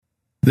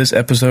This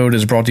episode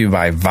is brought to you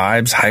by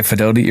Vibes High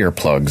Fidelity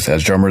Earplugs.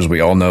 As drummers, we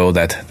all know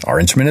that our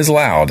instrument is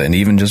loud, and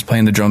even just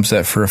playing the drum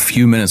set for a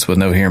few minutes with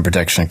no hearing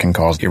protection can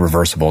cause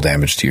irreversible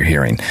damage to your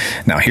hearing.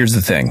 Now, here's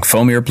the thing.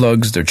 Foam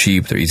earplugs, they're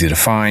cheap, they're easy to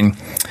find,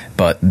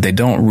 but they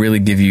don't really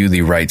give you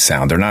the right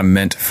sound. They're not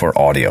meant for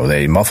audio.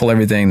 They muffle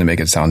everything to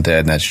make it sound dead,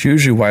 and that's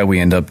usually why we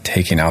end up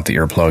taking out the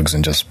earplugs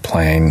and just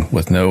playing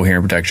with no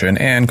hearing protection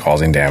and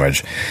causing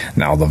damage.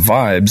 Now, the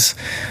Vibes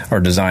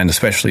are designed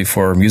especially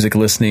for music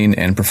listening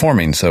and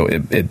performing, so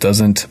it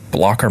doesn't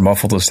block or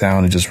muffle the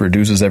sound. It just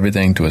reduces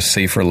everything to a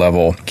safer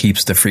level,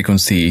 keeps the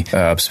frequency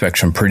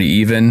spectrum pretty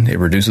even. It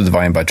reduces the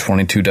volume by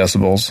 22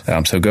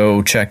 decibels. So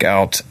go check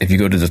out, if you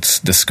go to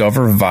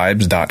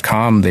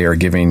discovervibes.com, they are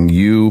giving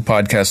you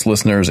podcast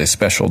listeners a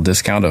special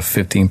discount of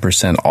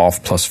 15%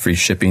 off plus free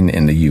shipping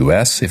in the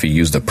U.S. if you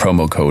use the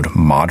promo code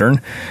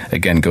MODERN.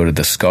 Again, go to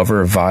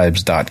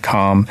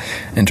discovervibes.com,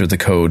 enter the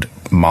code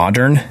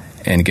MODERN,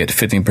 and get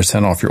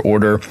 15% off your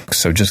order.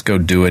 So just go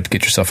do it.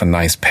 Get yourself a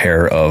nice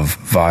pair of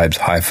Vibes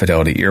High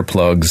Fidelity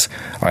earplugs.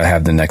 I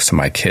have them next to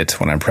my kit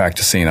when I'm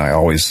practicing. I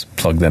always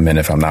plug them in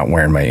if I'm not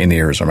wearing my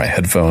in-ears or my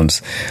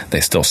headphones. They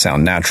still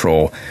sound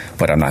natural,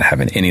 but I'm not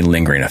having any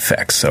lingering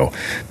effects. So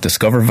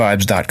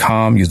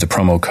discovervibes.com, use the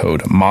promo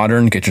code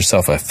MODERN, get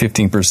yourself a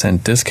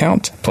 15%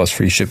 discount plus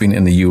free shipping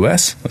in the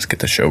U.S. Let's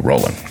get the show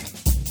rolling.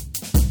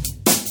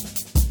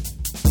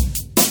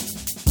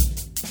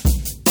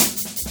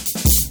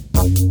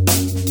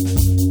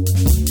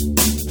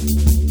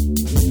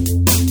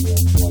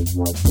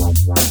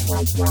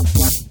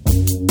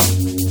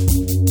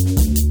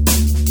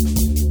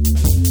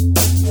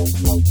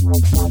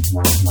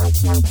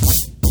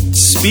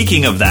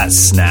 Speaking of that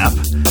snap,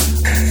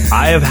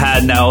 I have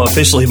had now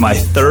officially my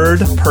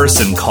third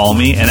person call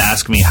me and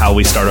ask me how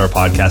we start our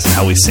podcast and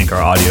how we sync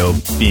our audio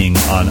being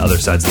on other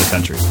sides of the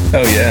country.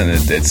 Oh, yeah, and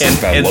it's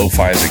about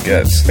lo-fi as it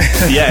gets.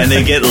 Yeah, and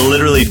they get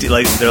literally,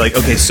 like, they're like,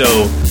 okay,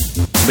 so,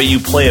 but you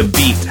play a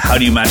beat. How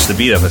do you match the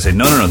beat up? I say,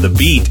 no. The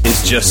beat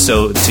is just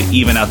so to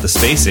even out the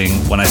spacing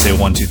when I say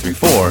 1, 2, 3,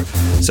 4,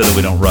 so that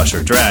we don't rush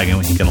or drag,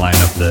 and he can line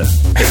up the.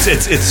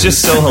 It's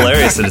just so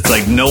hilarious that it's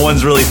like no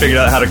one's really figured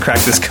out how to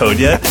crack this code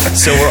yet.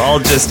 So we're all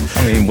just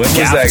when was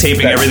that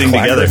taping everything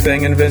together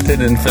thing invented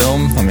in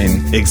film?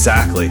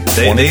 Exactly.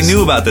 They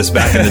knew about this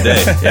back in the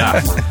day.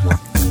 Yeah,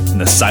 in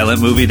the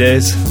silent movie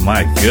days.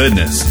 My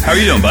goodness, how are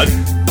you doing, bud?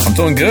 I'm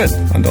doing good.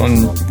 I'm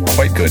doing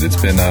quite good. It's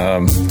been,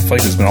 I feel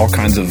like there's been all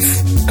kinds of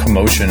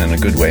commotion in a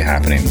good way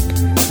happening,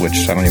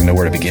 which I don't even know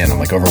where to begin. I'm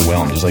like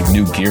overwhelmed. There's like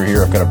new gear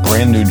here. I've got a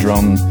brand new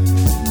drum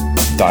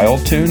dial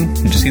tune.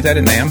 Did you see that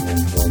at NAMM?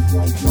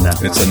 No.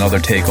 It's another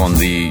take on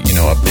the,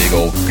 a big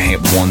old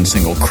one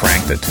single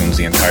crank that tunes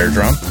the entire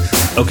drum.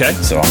 Okay.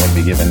 So I'm going to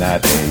be giving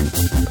that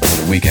over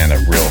the weekend, a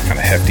real kind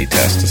of hefty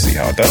test to see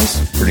how it does.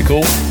 Pretty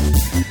cool.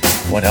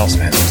 What else,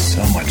 man? There's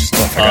so much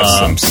stuff. I got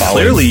some solid.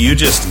 Clearly, you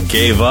just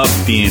gave up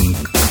being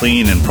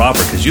clean and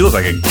proper because you look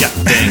like a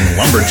dang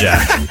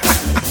lumberjack.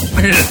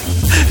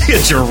 You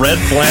got your red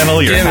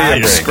flannel, your hat,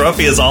 you're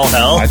scruffy as all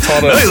hell.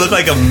 You look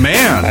like a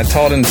man. I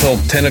taught until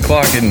 10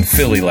 o'clock in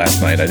Philly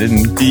last night. I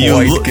didn't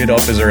quite get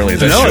up as early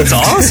as I should. No, it's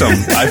awesome.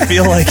 I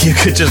feel like you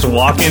could just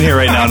walk in here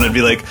right now and it'd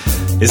be like,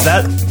 is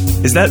that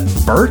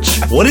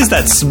birch? What is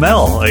that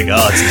smell? Like,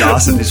 oh, it's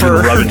Dawson. He's been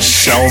rubbing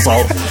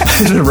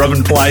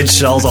rubbing Plywood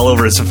shells all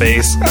over his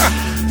face.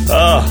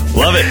 Oh,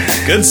 love it.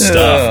 Good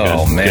stuff.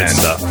 Oh, man. Good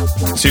stuff.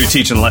 So you're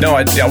teaching... No,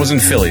 I was in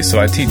Philly, so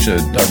I teach a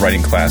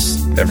writing class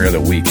every other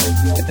week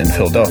in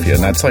Philadelphia,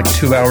 and that's like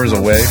 2 hours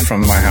away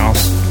from my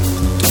house.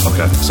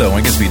 Okay. So when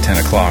it gets to be 10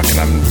 o'clock and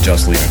I'm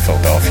just leaving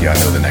Philadelphia, I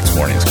know the next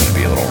morning is going to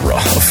be a little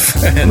rough.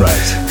 And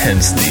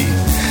hence the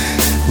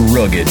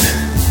rugged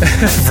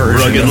version.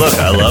 Rugged look.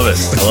 I love it.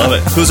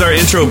 Who's our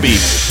intro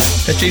beat?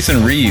 That's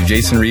Jason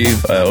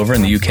Reeve. Over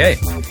in the UK.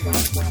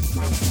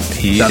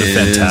 He is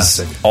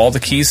fantastic. All the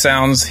key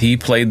sounds, he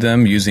played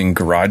them using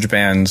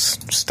GarageBand's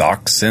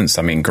stock synths.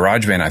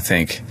 GarageBand, I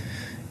think,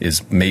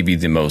 is maybe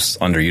the most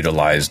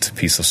underutilized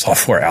piece of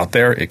software out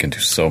there. It can do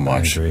so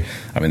much. I agree.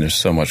 There's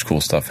so much cool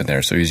stuff in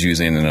there. So he's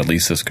using an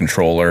Alesis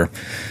controller.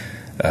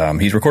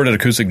 He's recorded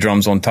acoustic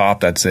drums on top.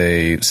 That's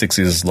a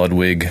 60s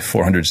Ludwig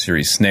 400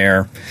 series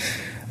snare.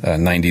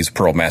 90s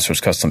Pearl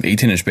Masters custom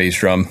 18-inch bass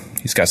drum.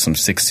 He's got some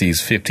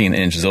 60s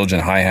 15-inch Zildjian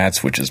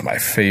hi-hats, which is my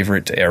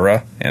favorite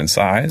era and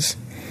size.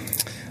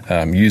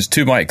 Used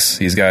 2 mics.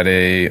 He's got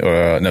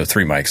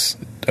three mics.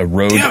 A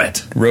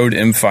Rode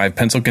M5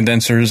 pencil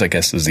condensers, I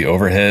guess is the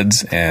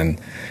overheads, and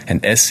an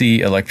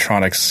SC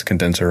Electronics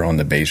condenser on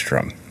the bass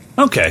drum.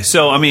 Okay,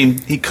 so,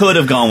 he could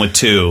have gone with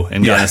 2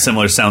 and gotten a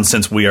similar sound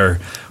since we are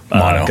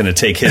going to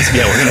take his...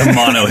 Yeah, we're going to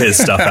mono his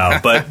stuff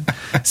out, but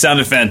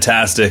sounded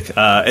fantastic.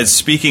 And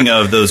speaking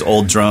of those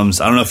old drums,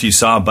 I don't know if you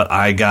saw, but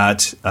I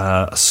got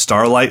a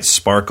Starlight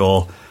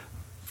Sparkle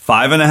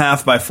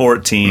 5.5 by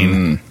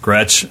 14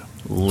 Gretsch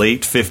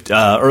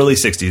early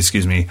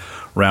 60s,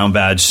 round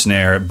badge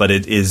snare, but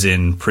it is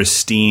in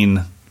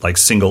pristine, like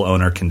single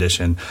owner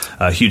condition.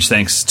 Huge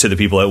thanks to the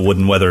people at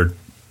Wooden Weather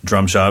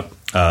Drum Shop.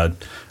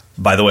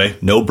 By the way,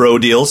 no bro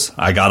deals.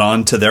 I got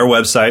on to their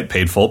website,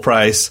 paid full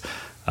price.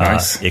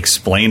 Nice.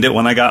 Explained it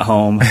when I got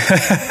home.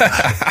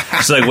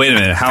 She's like, wait a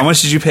minute, how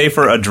much did you pay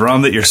for a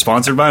drum that you're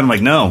sponsored by? I'm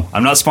like, no,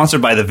 I'm not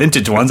sponsored by the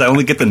vintage ones. I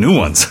only get the new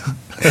ones.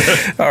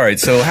 All right,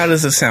 so how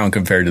does it sound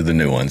compared to the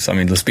new ones? I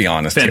mean, let's be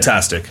honest.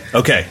 Fantastic. Here.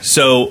 Okay,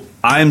 so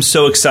I'm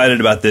so excited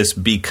about this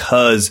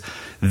because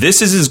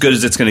this is as good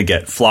as it's going to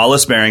get.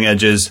 Flawless bearing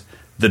edges.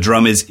 The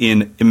drum is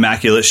in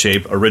immaculate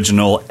shape,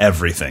 original,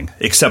 everything,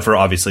 except for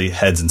obviously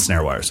heads and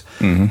snare wires.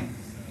 Mm-hmm.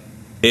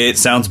 It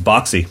sounds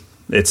boxy.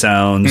 It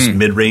sounds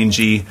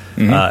mid-rangey,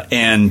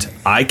 and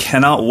I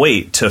cannot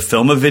wait to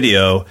film a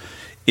video.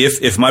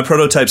 If my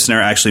prototype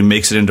snare actually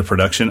makes it into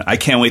production, I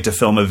can't wait to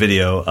film a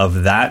video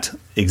of that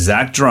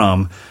exact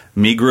drum,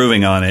 me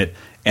grooving on it,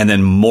 and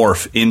then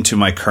morph into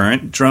my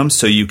current drum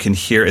so you can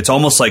hear. It's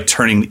almost like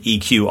turning the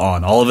EQ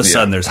on. All of a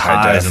sudden there's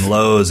highs and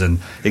lows, and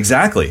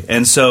exactly.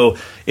 And so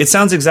it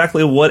sounds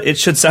exactly what it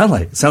should sound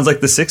like. It sounds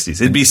like the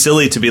 60s. It'd be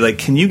silly to be like,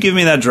 can you give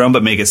me that drum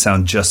but make it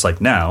sound just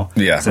like now?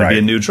 Yeah, it's going to be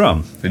a new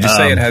drum. Did you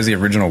say it has the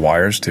original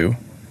wires too?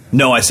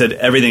 No, I said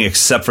everything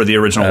except for the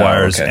original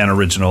wires and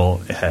original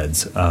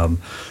heads,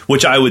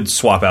 which I would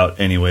swap out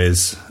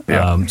anyways.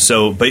 Yeah.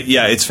 But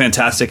yeah, it's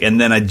fantastic. And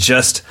then I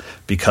just,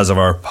 because of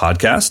our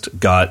podcast,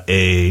 got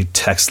a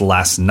text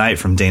last night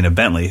from Dana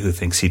Bentley, who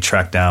thinks he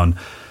tracked down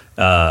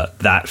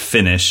that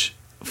finish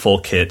full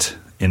kit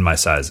in my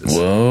sizes.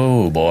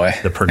 Whoa, boy.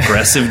 The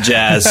Progressive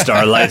Jazz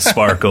Starlight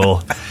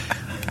Sparkle.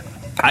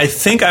 I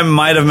think I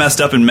might have messed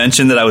up and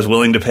mentioned that I was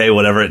willing to pay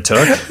whatever it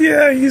took.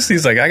 Yeah, he's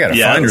like, I got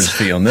a finder's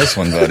fee on this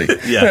one, buddy.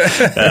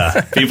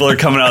 People are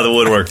coming out of the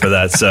woodwork for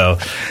that. So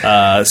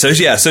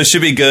it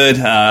should be good.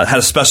 Had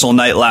a special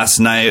night last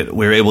night.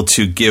 We were able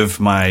to give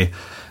my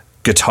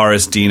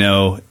guitarist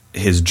Dino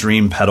his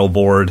dream pedal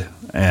board,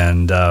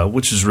 and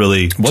which is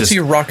really what's he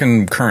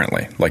rocking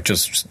currently? Like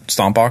just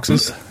stomp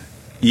boxes?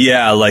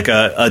 Yeah, like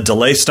a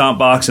delay stomp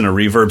box and a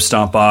reverb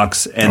stomp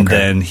box, and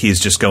then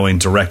he's just going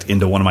direct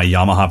into one of my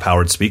Yamaha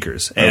powered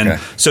speakers. And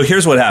so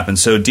here's what happened.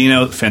 So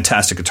Dino,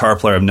 fantastic guitar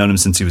player. I've known him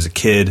since he was a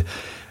kid.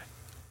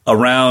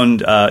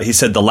 He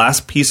said the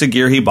last piece of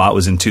gear he bought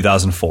was in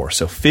 2004.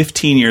 So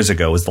 15 years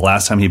ago was the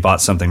last time he bought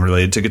something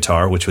related to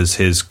guitar, which was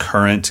his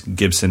current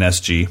Gibson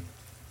SG. It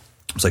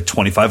was like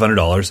 $2,500.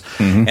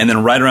 Mm-hmm. And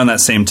then right around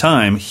that same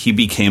time, he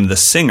became the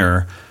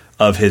singer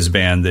of his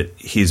band that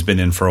he's been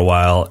in for a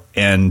while,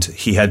 and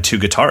he had two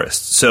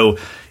guitarists. So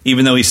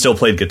even though he still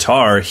played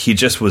guitar, he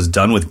just was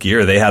done with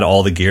gear. They had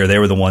all the gear. They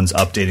were the ones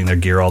updating their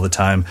gear all the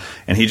time,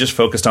 and he just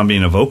focused on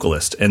being a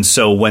vocalist. And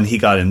so when he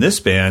got in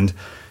this band,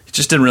 he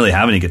just didn't really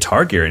have any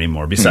guitar gear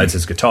anymore besides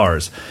his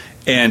guitars.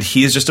 And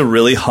he is just a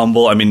really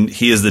humble, I mean,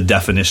 he is the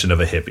definition of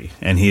a hippie,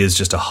 and he is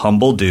just a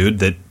humble dude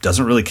that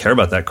doesn't really care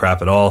about that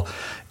crap at all.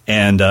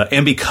 And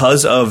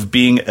because of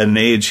being an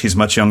age, he's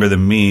much younger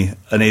than me,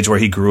 an age where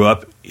he grew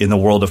up in the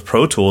world of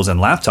Pro Tools and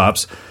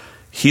laptops,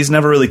 he's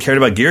never really cared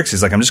about gear because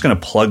he's like, I'm just going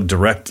to plug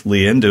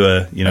directly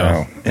into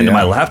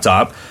my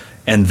laptop,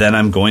 and then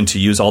I'm going to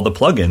use all the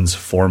plugins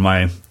for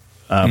my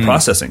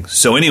processing.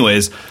 So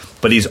anyways,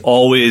 but he's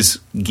always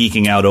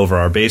geeking out over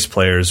our bass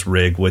player's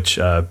rig, which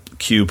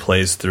Q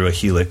plays through a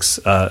Helix,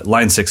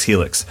 Line 6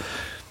 Helix.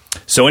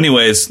 So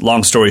anyways,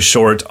 long story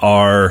short,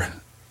 our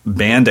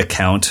band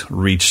account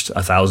reached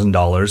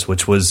 $1,000,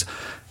 which was,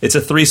 it's a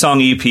 3-song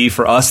EP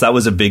for us. That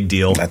was a big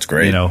deal. That's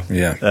great.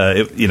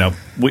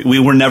 We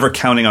were never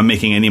counting on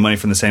making any money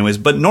from the same ways.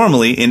 But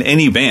normally in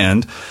any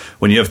band,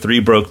 when you have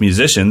 3 broke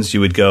musicians, you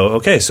would go,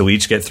 okay, so we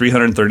each get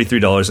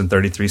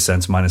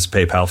 $333.33 minus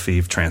PayPal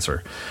fee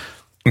transfer.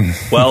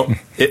 Well,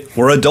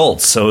 we're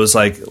adults, so it was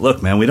like,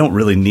 look, man, we don't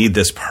really need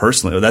this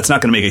personally. That's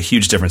not going to make a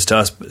huge difference to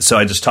us. So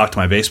I just talked to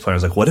my bass player. I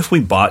was like, what if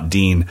we bought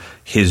Dean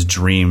his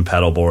dream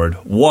pedal board?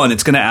 One,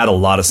 it's going to add a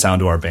lot of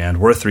sound to our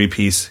band. We're a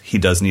 3-piece. He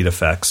does need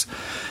effects,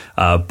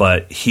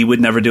 but he would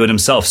never do it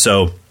himself.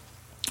 So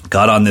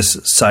got on this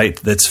site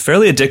that's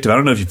fairly addictive. I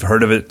don't know if you've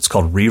heard of it. It's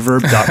called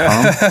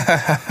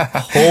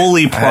reverb.com.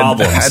 Holy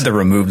problems. I had to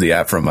remove the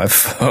app from my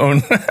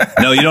phone.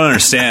 No, you don't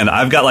understand.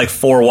 I've got like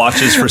 4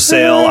 watches for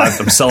sale.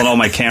 I'm selling all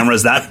my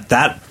cameras. That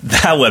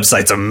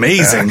website's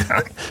amazing.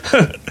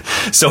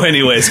 So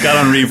anyways,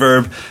 got on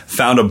Reverb,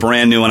 found a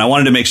brand new one. I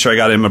wanted to make sure I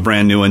got him a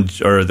brand new one,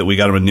 or that we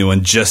got him a new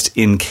one, just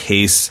in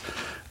case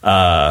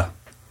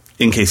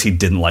he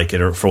didn't like it,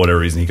 or for whatever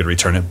reason he could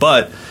return it.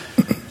 But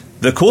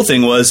the cool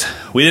thing was,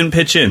 we didn't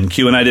pitch in.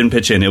 Q and I didn't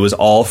pitch in. It was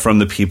all from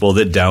the people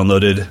that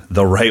downloaded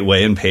the right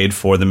way and paid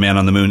for the Man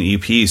on the Moon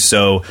EP.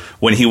 So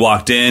when he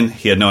walked in,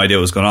 he had no idea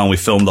what was going on. We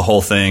filmed the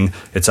whole thing.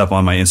 It's up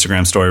on my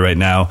Instagram story right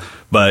now.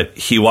 But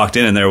he walked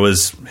in, and there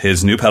was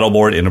his new pedal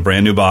board in a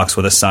brand new box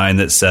with a sign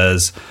that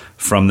says,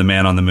 "From the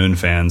Man on the Moon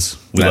fans,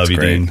 we love you,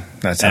 Dean."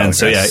 That's and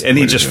so yeah, and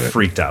he just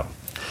freaked out.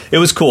 It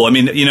was cool. I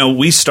mean,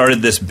 we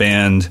started this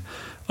band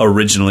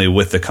originally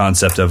with the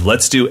concept of,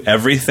 let's do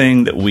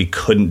everything that we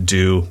couldn't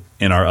do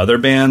in our other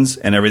bands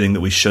and everything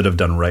that we should have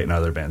done right in our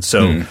other bands.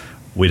 So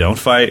we don't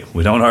fight,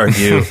 we don't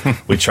argue,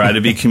 we try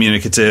to be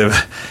communicative,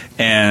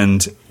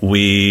 and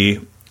it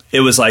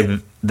was like,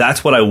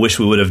 that's what I wish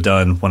we would have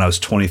done when I was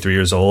 23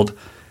 years old.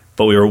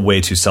 but we were way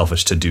too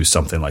selfish to do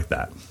something like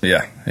that.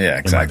 Yeah,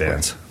 exactly.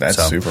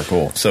 That's super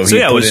cool. So he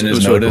put in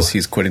his notice. Really cool.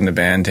 He's quitting the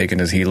band, taking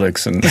his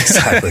Helix, and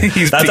exactly.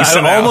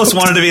 I almost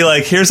wanted to be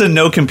like, here's a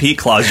no compete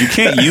clause. You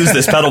can't use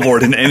this pedal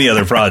board in any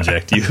other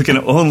project. You can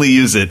only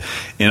use it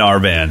in our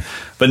band.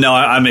 But no,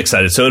 I'm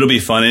excited. So it'll be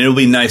fun, and it'll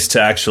be nice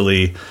to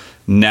actually.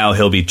 Now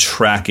he'll be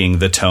tracking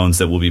the tones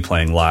that we'll be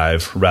playing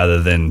live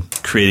rather than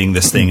creating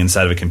this thing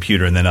inside of a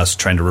computer and then us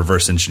trying to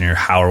reverse engineer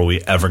how are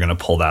we ever going to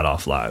pull that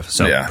off live.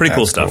 So pretty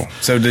cool stuff. Cool.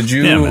 So did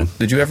you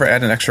ever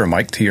add an extra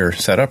mic to your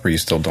setup, or are you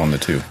still doing the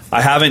two?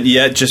 I haven't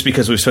yet, just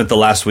because we've spent the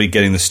last week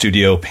getting the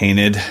studio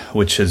painted,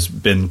 which has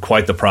been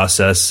quite the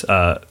process.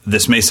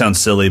 This may sound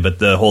silly, but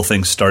the whole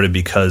thing started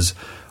because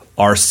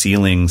our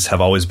ceilings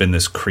have always been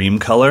this cream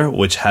color,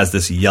 which has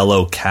this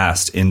yellow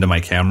cast into my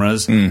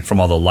cameras from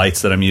all the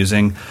lights that I'm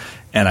using.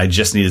 And I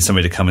just needed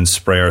somebody to come and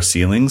spray our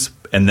ceilings.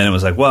 And then it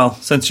was like, well,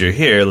 since you're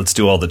here, let's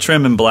do all the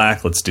trim in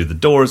black. Let's do the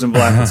doors in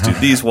black. Let's do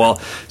these walls.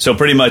 So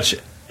pretty much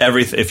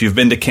if you've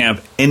been to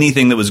camp,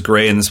 anything that was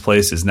gray in this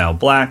place is now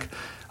black.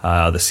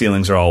 The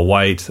ceilings are all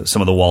white.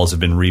 Some of the walls have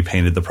been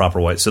repainted the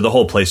proper white. So the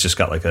whole place just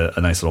got like a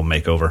nice little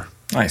makeover.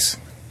 Nice.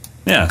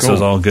 Yeah, cool. So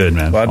it's all good,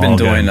 man.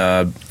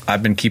 Well,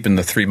 I've been keeping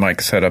the 3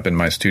 mic setup in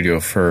my studio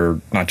for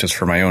not just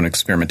for my own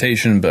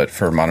experimentation, but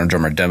for Modern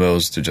Drummer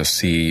demos to just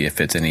see if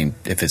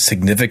it's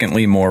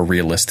significantly more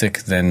realistic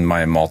than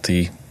my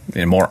multi,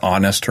 more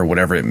honest or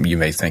whatever you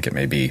may think it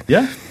may be.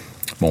 Yeah,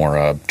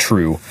 more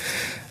true.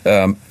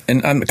 And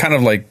I'm kind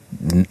of like,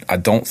 I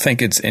don't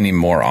think it's any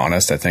more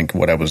honest. I think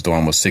what I was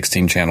doing with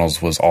 16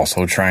 channels was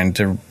also trying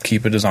to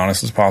keep it as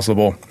honest as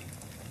possible.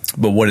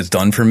 But what it's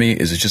done for me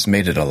is it's just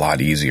made it a lot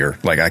easier.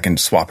 Like I can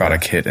swap out a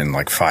kit in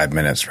like 5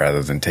 minutes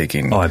rather than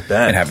taking and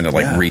having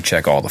to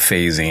recheck all the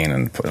phasing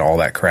and put all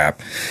that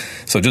crap.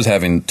 So just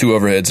having 2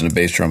 overheads and a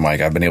bass drum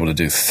mic, I've been able to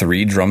do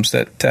 3 drum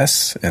set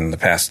tests in the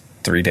past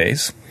 3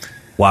 days.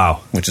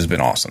 Wow. Which has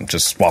been awesome.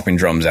 Just swapping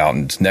drums out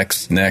and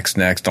next,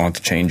 don't have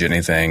to change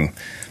anything.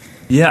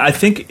 Yeah, I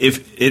think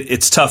if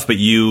it's tough, but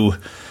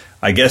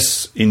I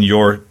guess in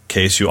your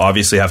case, you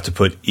obviously have to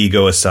put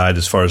ego aside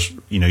as far as,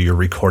 your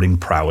recording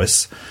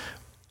prowess,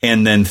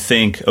 and then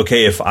think,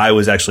 okay, if I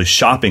was actually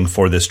shopping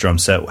for this drum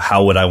set,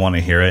 how would I want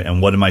to hear it?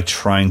 And what am I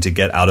trying to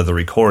get out of the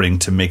recording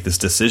to make this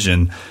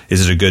decision?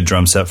 Is it a good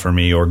drum set for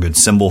me or a good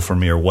cymbal for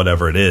me or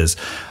whatever it is?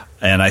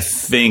 And I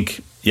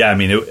think,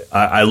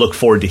 I look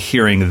forward to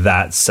hearing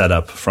that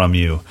setup from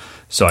you.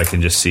 So I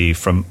can just see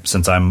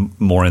since I'm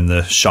more in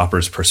the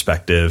shopper's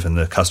perspective and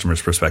the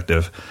customer's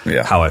perspective,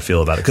 how I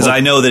feel about it. Because I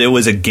know that it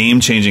was a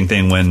game-changing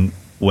thing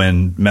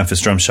when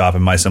Memphis Drum Shop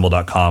and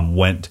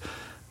MyCymbal.com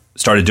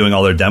started doing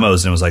all their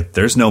demos, and it was like,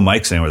 there's no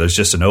mics anywhere. There's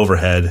just an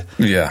overhead.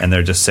 Yeah. And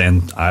they're just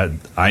saying,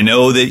 I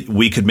know that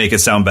we could make it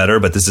sound better,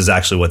 but this is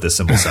actually what this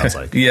cymbal sounds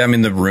like. Yeah, I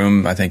mean, the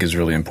room, I think, is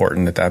really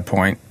important at that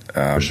point.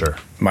 For sure.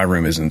 My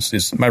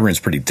room's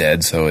pretty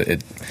dead, so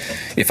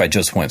if I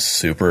just went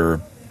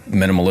super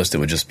minimalist, it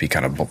would just be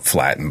kind of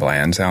flat and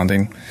bland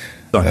sounding.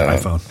 On your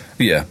iPhone.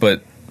 Yeah,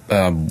 but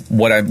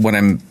what I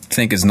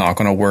think is not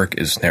going to work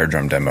is snare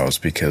drum demos,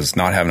 because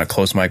not having a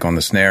close mic on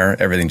the snare,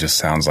 everything just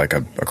sounds like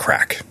a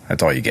crack.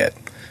 That's all you get.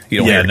 You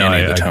don't hear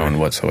any of the tone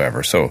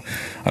whatsoever. So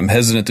I'm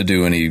hesitant to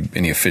do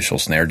any official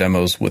snare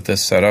demos with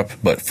this setup,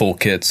 but full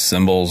kits,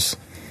 cymbals,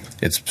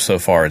 so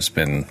far it's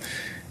been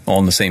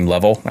on the same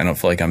level. I don't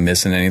feel like I'm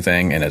missing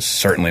anything, and it's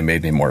certainly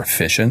made me more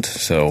efficient.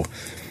 So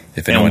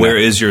and where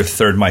is your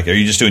third mic? Are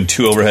you just doing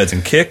 2 overheads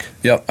and kick?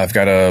 Yep. I've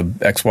got a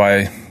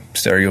XY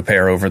stereo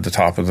pair over the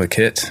top of the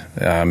kit,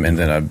 and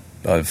then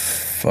a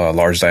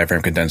large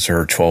diaphragm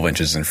condenser, 12 and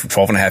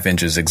a half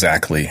inches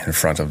exactly in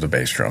front of the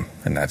bass drum,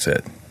 and that's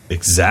it.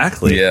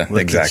 Exactly? Yeah,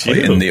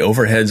 exactly. And the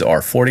overheads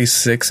are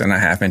 46 and a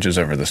half inches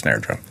over the snare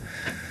drum.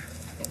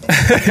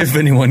 If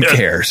anyone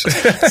cares.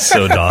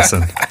 So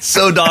Dawson.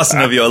 So Dawson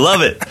of you. I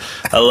love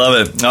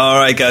it. All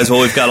right, guys.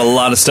 Well, we've got a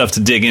lot of stuff to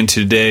dig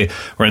into today.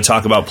 We're going to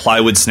talk about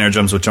plywood snare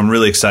drums, which I'm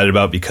really excited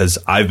about because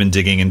I've been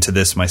digging into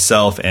this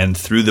myself, and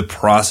through the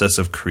process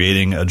of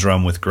creating a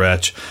drum with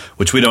Gretsch,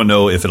 which we don't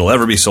know if it'll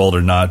ever be sold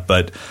or not,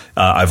 but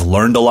I've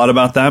learned a lot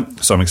about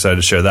that. So I'm excited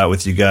to share that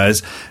with you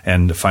guys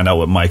and find out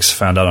what Mike's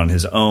found out on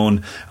his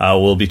own.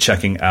 We'll be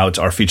checking out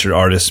our featured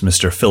artist,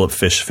 Mr. Philip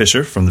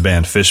Fisher from the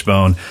band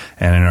Fishbone,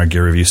 and in our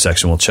gear review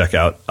section, we'll check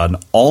out an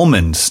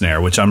Almond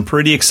snare, which I'm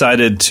pretty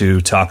excited to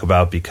talk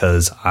about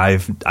because I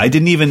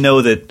didn't even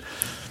know that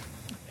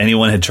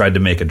anyone had tried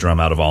to make a drum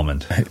out of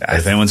Almond.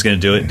 If anyone's going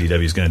to do it,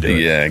 DW's going to do it.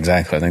 Yeah,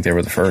 exactly. I think they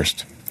were the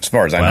first, as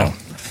far as I know.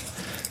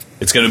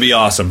 It's going to be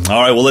awesome. All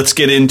right, well, let's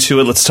get into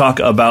it. Let's talk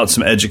about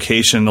some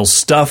educational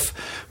stuff.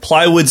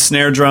 Plywood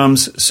snare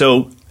drums.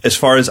 So as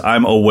far as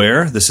I'm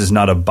aware, this is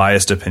not a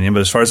biased opinion,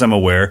 but as far as I'm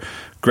aware,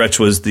 Gretsch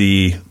was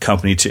the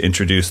company to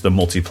introduce the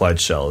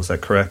multi-plied shell. Is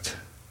that correct?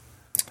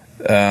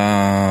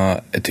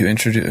 To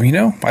introduce,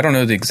 I don't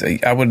know the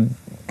exact. I would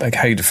like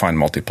how you define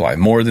multiply.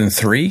 More than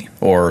 3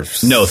 or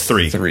no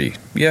 3? 3.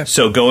 Yeah.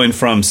 So going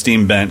from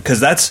steam bent,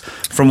 because that's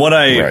from what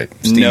I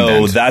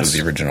know. That's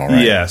the original,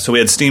 right? Yeah. So we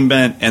had steam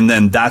bent, and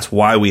then that's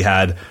why we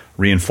had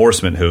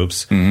reinforcement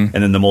hoops, and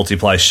then the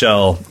multiply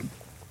shell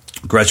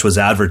Gretsch was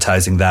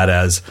advertising that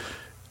as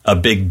a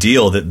big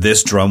deal, that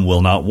this drum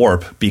will not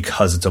warp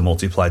because it's a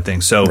multi-ply thing.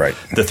 So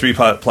the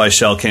 3-ply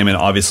shell came in.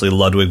 Obviously,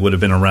 Ludwig would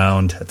have been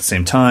around at the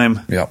same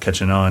time,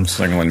 catching on.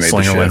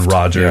 Slingerland,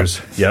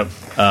 Rogers. Yep.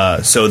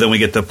 So then we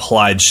get the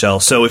plied shell.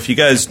 So if you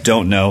guys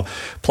don't know,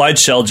 plied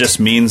shell just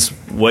means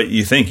what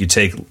you think. You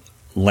take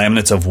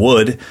laminates of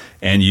wood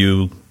and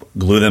you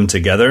glue them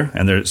together.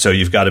 And so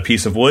you've got a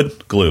piece of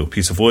wood, glue,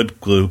 piece of wood,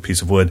 glue,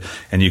 piece of wood,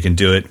 and you can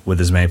do it with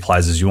as many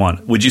plies as you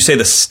want. Would you say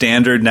the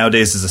standard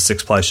nowadays is a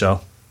 6-ply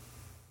shell?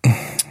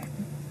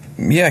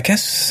 Yeah, I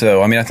guess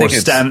so. I mean, I think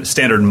it's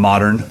standard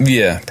modern.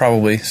 Yeah,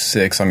 probably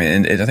 6. I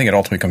mean, I think it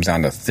ultimately comes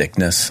down to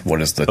thickness.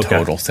 What is the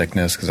total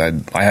thickness? Because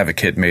I have a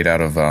kit made out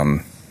of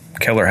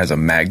Keller has a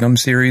Magnum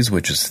series,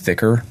 which is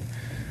thicker,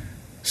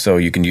 so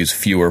you can use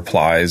fewer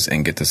plies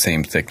and get the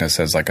same thickness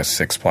as like a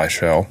 6-ply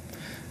shell.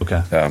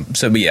 Okay.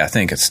 But yeah, I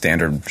think it's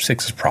standard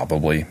 6 is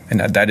probably,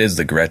 and that is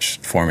the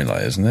Gretsch formula,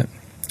 isn't it?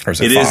 Or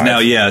is it 5? Is now.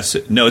 Yes.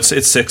 No, it's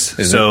 6.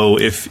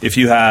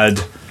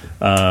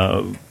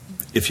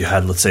 If you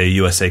had, let's say, a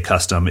USA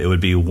Custom, it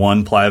would be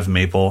 1 ply of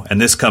maple. And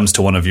this comes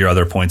to one of your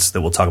other points that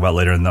we'll talk about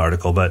later in the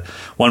article. But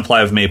 1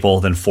 ply of maple,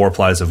 then 4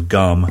 plies of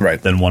gum,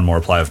 then 1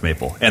 more ply of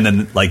maple. And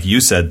then, like you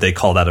said, they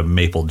call that a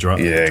maple drum.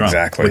 Yeah,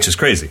 exactly. Which is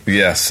crazy.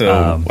 Yeah,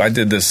 so I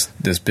did this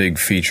big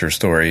feature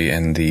story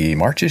in the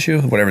March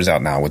issue, whatever's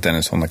out now, with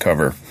Dennis on the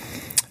cover.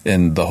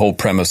 And the whole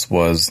premise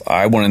was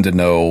I wanted to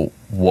know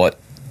what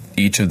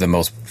each of the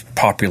most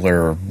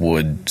popular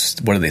woods,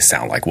 what do they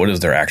sound like? What is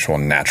their actual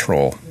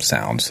natural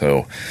sound?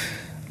 So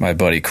my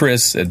buddy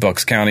Chris at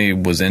Bucks County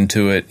was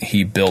into it.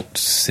 He built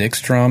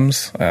 6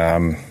 drums,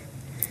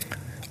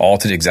 all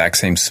to the exact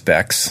same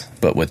specs,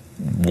 but with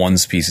 1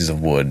 species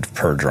of wood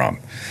per drum.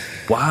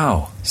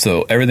 Wow.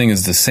 So everything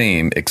is the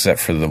same except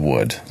for the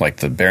wood. Like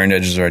the bearing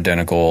edges are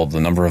identical, the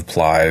number of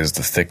plies,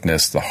 the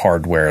thickness, the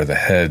hardware, the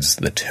heads,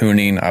 the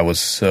tuning. I was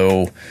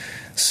so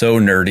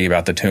nerdy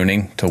about the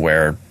tuning to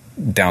where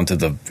down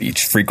to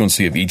each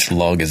frequency of each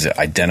lug is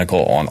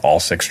identical on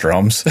all 6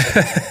 drums.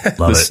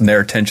 The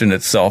snare tension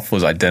itself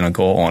was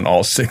identical on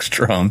all 6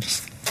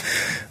 drums.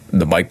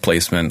 The mic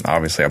placement,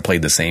 obviously, I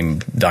played the same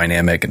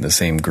dynamic and the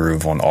same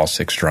groove on all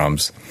 6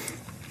 drums,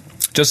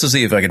 just to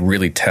see if I could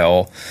really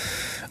tell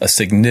a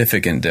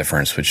significant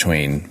difference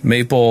between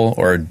maple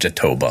or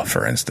jatoba,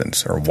 for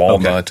instance, or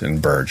walnut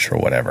and birch or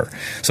whatever.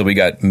 So we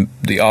got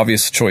the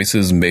obvious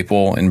choices,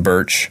 maple and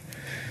birch,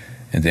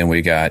 and then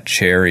we got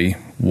cherry,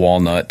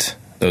 walnut.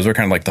 Those are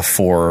kind of like the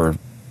 4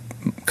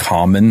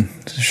 common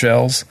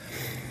shells.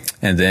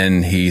 And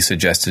then he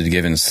suggested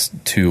giving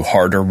 2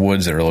 harder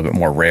woods that are a little bit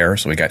more rare.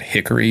 So we got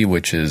hickory,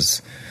 which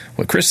is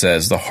what Chris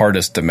says, the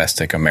hardest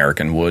domestic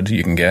American wood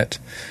you can get.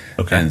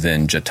 Okay. And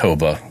then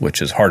jatoba,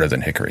 which is harder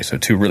than hickory. So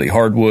 2 really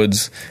hard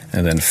woods,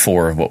 and then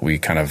 4 of what we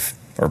kind of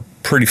are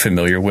pretty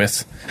familiar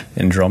with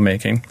in drum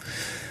making.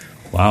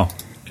 Wow.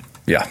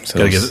 Yeah.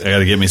 So I got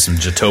to get me some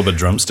jatoba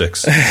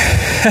drumsticks.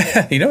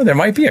 There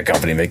might be a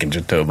company making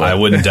jatoba. I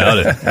wouldn't doubt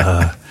it.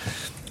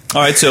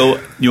 All right,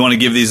 so you want to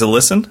give these a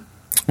listen?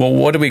 Well,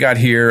 what do we got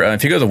here?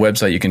 If you go to the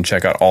website, you can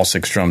check out all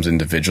 6 drums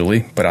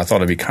individually, but I thought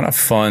it'd be kind of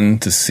fun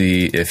to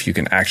see if you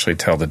can actually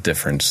tell the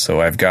difference.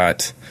 So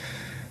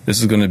this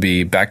is going to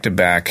be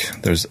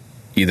back-to-back. There's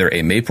either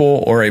a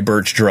maple or a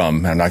birch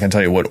drum. I'm not going to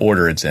tell you what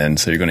order it's in.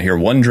 So you're going to hear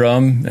one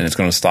drum, and it's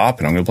going to stop,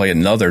 and I'm going to play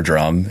another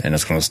drum, and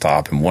it's going to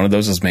stop. And one of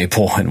those is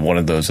maple, and one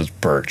of those is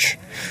birch.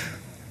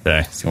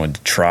 Okay. So you want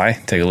to try?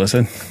 Take a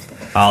listen?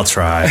 I'll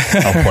try.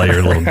 I'll play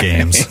your little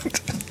games.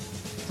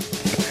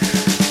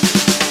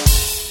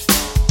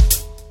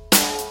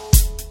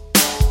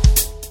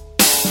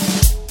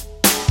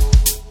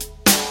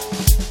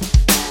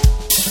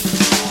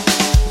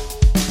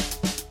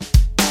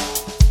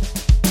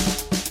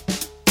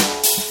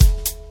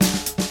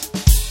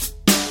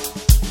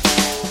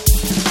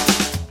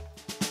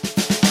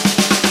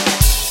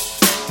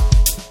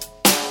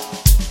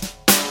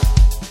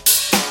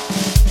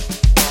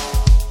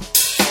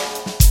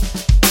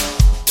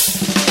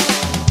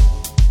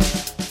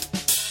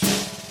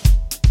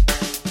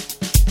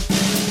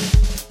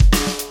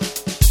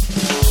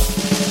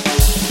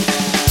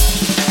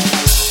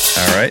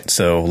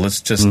 So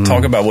let's just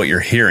talk about what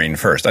you're hearing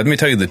first. Let me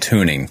tell you the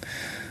tuning.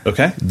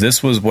 Okay.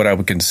 This was what I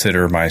would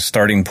consider my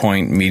starting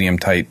point, medium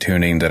tight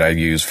tuning that I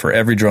use for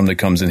every drum that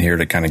comes in here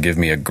to kind of give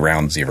me a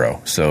ground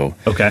zero. So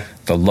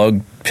the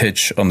lug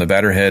pitch on the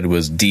batter head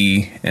was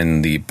D,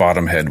 and the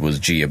bottom head was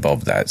G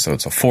above that. So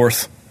it's a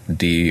 4th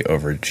D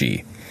over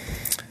G.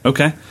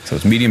 Okay. So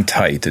it's medium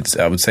tight.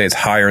 I would say it's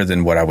higher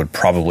than what I would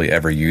probably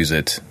ever use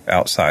it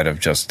outside of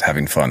just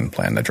having fun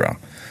playing the drum.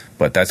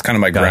 But that's kind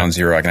of my ground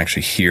zero. I can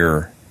actually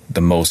hear the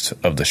most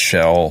of the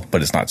shell,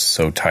 but it's not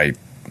so tight.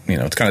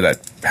 It's kind of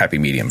that happy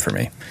medium for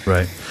me.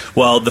 Right.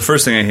 Well, the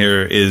first thing I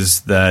hear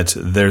is that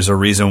there's a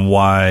reason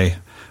why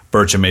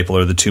birch and maple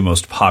are the 2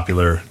 most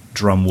popular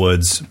drum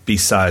woods,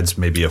 besides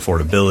maybe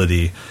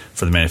affordability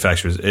for the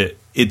manufacturers.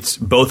 It's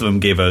both of them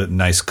gave a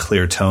nice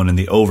clear tone, and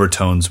the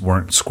overtones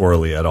weren't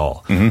squirrely at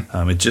all.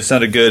 Mm-hmm. It just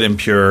sounded good and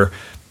pure.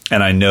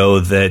 And I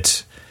know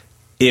that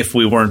if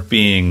we weren't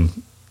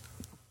being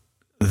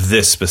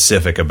this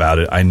specific about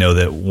it. I know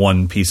that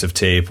one piece of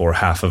tape or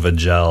half of a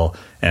gel,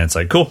 and it's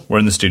like, cool, we're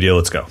in the studio,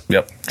 let's go.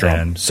 Yep. Drum.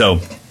 And so,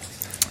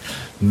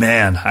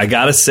 man, I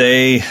gotta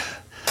say,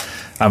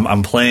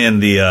 I'm playing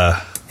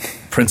the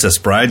Princess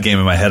Bride game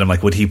in my head. I'm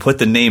like, would he put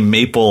the name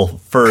Maple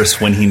first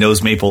when he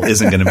knows Maple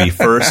isn't going to be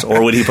first,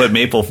 or would he put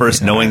Maple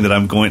first knowing that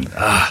I'm going?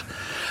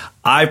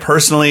 I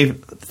personally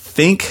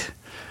think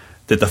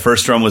that the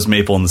first drum was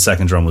Maple and the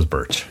second drum was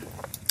Birch.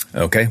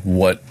 Okay,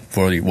 what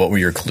were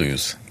your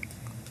clues?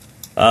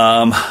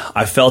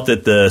 I felt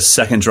that the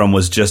second drum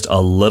was just a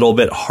little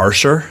bit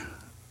harsher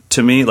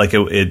to me, like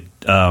it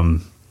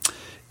and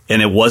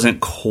it wasn't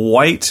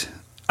quite.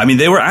 I mean,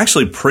 they were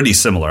actually pretty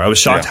similar. I was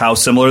shocked how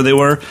similar they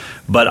were,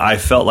 but I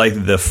felt like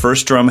the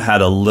first drum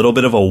had a little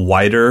bit of a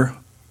wider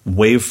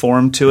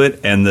waveform to it,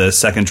 and the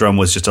second drum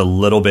was just a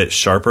little bit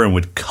sharper and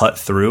would cut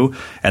through.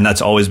 And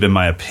that's always been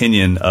my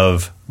opinion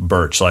of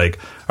Birch. Like,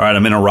 all right,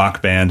 I'm in a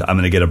rock band, I'm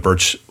going to get a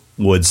Birch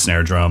wood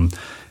snare drum.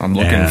 I'm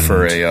looking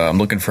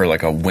for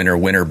like a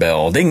winter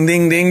bell. Ding,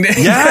 ding, ding, ding.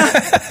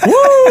 Yeah.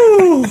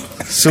 Woo!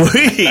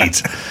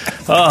 Sweet.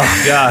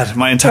 Oh, God.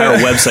 My entire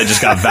website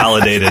just got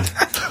validated.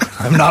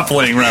 I'm not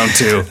playing round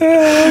 2.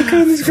 Oh,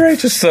 goodness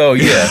gracious. So,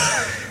 yeah.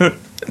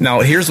 Now,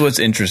 here's what's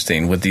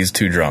interesting with these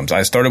two drums.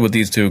 I started with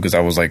these two because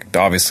I was like,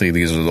 obviously,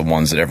 these are the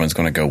ones that everyone's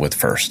going to go with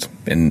first.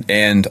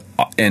 And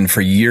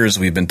for years,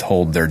 we've been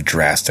told they're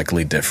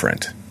drastically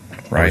different.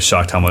 Right? I was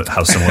shocked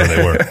how similar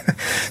they were.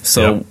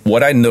 So,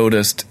 what I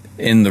noticed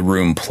in the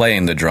room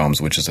playing the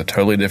drums, which is a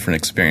totally different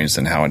experience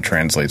than how it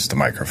translates to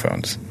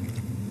microphones.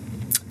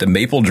 The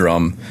Maple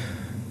drum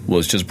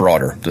was just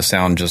broader. The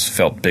sound just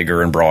felt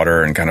bigger and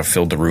broader and kind of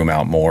filled the room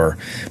out more.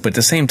 But at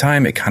the same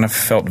time, it kind of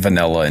felt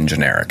vanilla and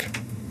generic.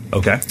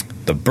 Okay.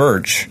 The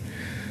Birch,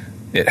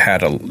 it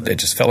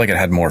just felt like it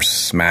had more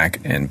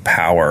smack and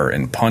power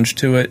and punch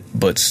to it,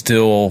 but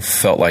still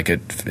felt like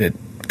it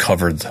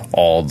covered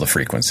all the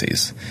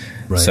frequencies.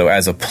 Right. So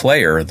as a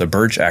player, the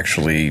Birch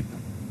actually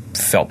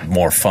felt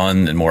more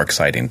fun and more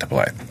exciting to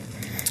play.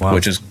 Wow.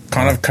 Which is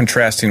kind of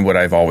contrasting what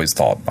I've always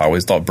thought. I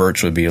always thought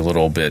Birch would be a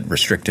little bit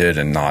restricted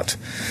and not,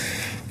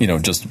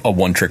 just a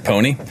one-trick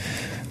pony.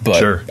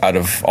 But out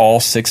of all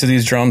 6 of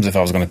these drums, if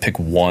I was going to pick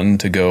one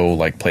to go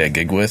like play a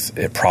gig with,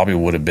 it probably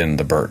would have been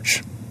the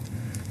Birch.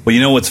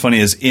 Well, what's funny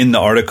is in the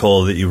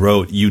article that you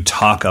wrote, you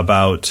talk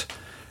about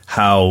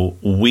how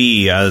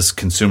we as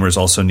consumers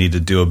also need to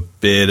do a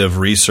bit of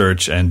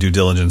research and due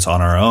diligence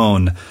on our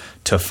own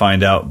to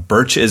find out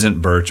Birch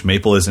isn't Birch,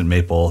 Maple isn't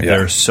Maple. Yeah.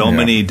 There are so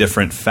many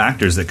different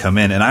factors that come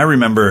in. And I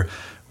remember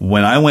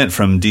when I went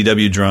from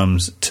DW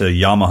drums to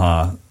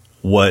Yamaha,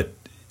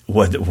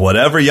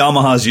 whatever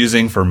Yamaha's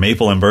using for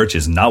Maple and Birch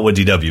is not what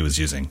DW was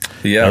using.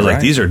 Yeah, I was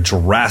like, these are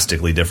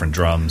drastically different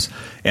drums.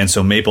 And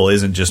so Maple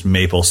isn't just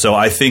Maple. So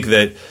I think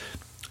that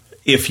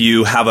if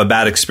you have a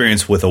bad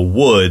experience with a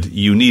wood,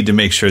 you need to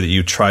make sure that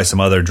you try some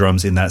other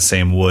drums in that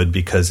same wood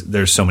because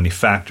there's so many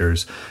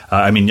factors.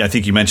 I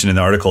think you mentioned in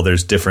the article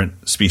there's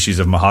different species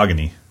of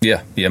mahogany.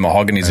 Yeah,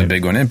 mahogany is a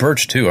big one. And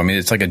birch, too. I mean,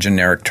 it's like a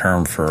generic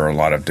term for a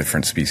lot of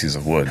different species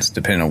of woods,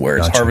 depending on where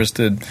it's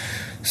harvested.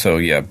 So,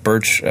 yeah,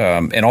 birch.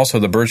 And also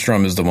the birch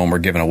drum is the one we're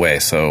giving away.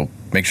 So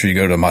make sure you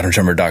go to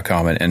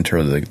moderndrummer.com and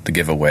enter the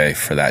giveaway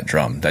for that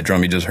drum. That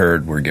drum you just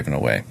heard, we're giving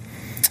away.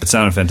 It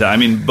sounded fantastic. I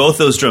mean, both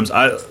those drums,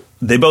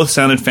 they both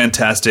sounded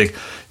fantastic.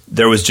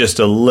 There was just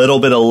a little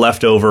bit of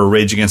leftover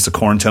Rage Against the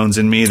Corn tones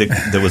in me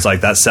that was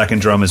like that second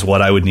drum is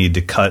what I would need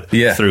to cut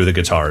through the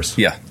guitars.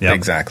 Yeah,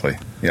 exactly.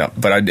 Yeah,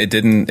 but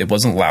it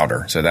wasn't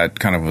louder, so that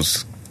kind of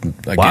was,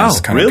 I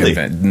guess, kind of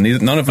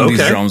convincing. None of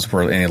these drums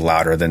were any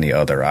louder than the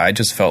other. I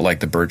just felt like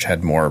the birch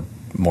had more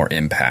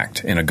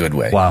impact in a good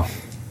way. Wow.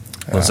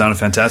 Well, it sounded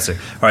fantastic.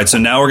 All right, so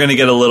now we're going to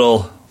get a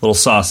little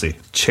saucy.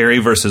 Cherry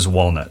versus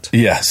walnut.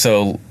 Yeah,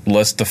 so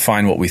let's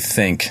define what we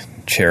think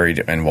cherry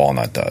and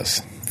walnut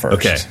does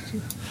first. Okay.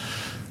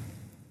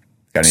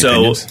 Got any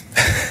opinions?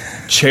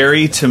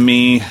 Cherry to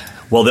me,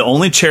 well, the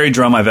only cherry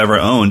drum I've ever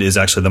owned is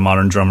actually the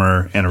Modern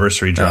Drummer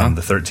Anniversary drum,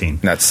 the 13.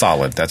 That's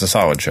solid. That's a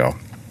solid show.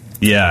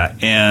 Yeah,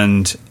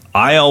 and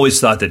I always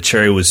thought that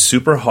cherry was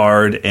super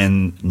hard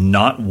and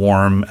not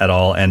warm at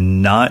all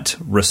and not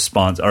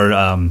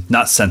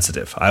not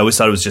sensitive. I always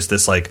thought it was just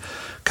this like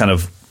kind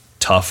of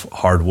tough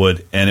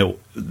hardwood. And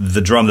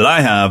the drum that I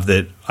have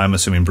that I'm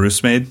assuming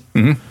Bruce made.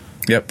 Mm-hmm.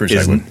 Yep, Bruce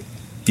Hegwood.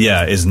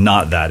 Yeah, is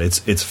not that.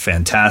 It's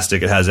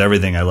fantastic. It has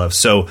everything I love.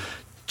 So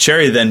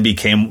cherry then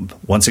became,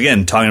 once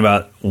again, talking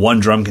about one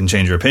drum can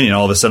change your opinion.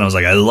 All of a sudden I was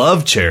like, I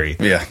love cherry.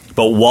 Yeah.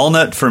 But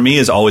walnut for me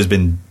has always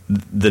been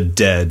the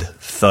dead,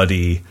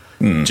 thuddy,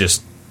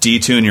 just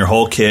detune your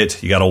whole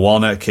kit. You got a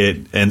walnut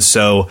kit. And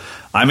so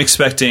I'm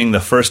expecting the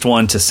first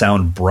one to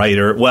sound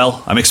brighter.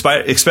 Well, I'm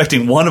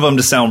expecting one of them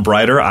to sound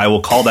brighter. I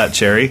will call that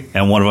cherry.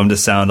 And one of them to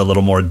sound a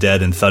little more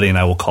dead and thuddy, and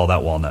I will call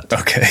that walnut.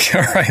 Okay.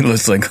 All right.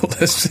 Let's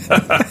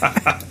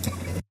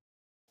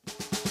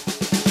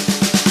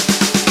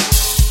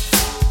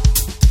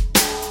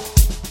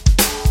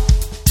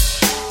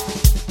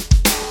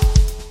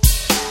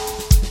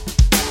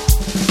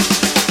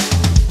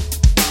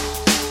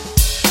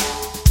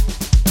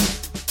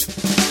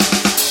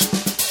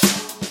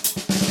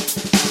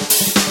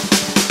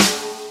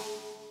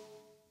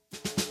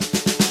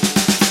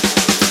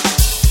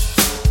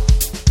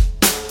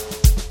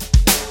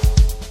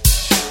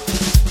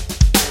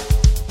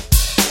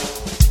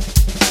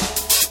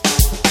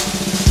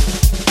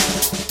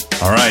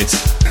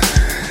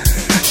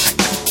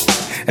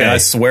And I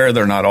swear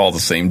they're not all the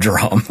same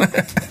drum.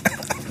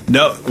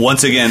 No,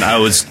 once again, I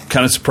was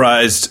kind of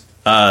surprised.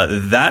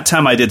 That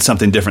time I did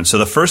something different. So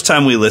the first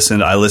time we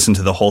listened, I listened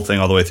to the whole thing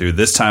all the way through.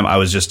 This time I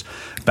was just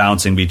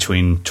bouncing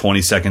between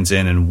 20 seconds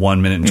in and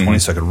 1 minute and 20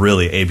 seconds,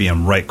 really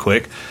ABM right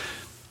quick.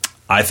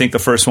 I think the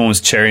first one was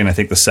cherry, and I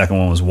think the second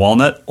one was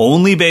walnut,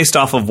 only based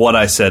off of what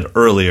I said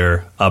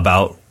earlier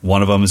about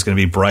one of them is going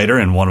to be brighter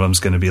and one of them is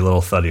going to be a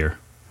little thuddier.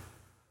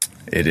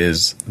 It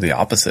is the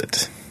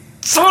opposite.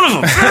 Son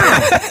of a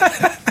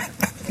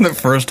bitch! The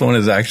first one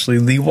is actually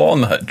the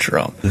walnut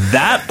drum.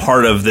 That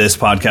part of this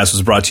podcast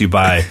was brought to you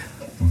by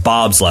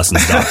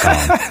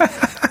bobslessons.com.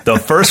 The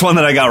first one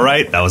that I got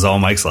right, that was all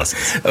Mike's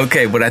lessons.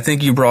 Okay, but I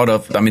think you brought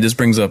up, this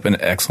brings up an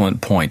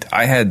excellent point.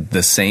 I had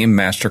the same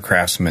master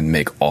craftsman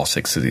make all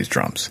 6 of these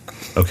drums.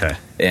 Okay.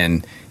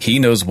 And he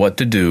knows what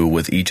to do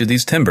with each of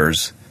these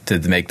timbers to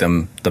make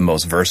them the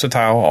most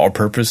versatile,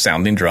 all-purpose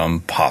sounding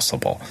drum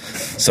possible.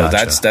 So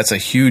Gotcha. that's a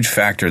huge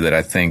factor that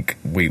I think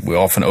we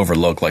often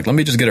overlook. Like, let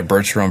me just get a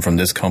birch drum from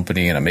this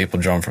company and a maple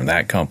drum from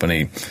that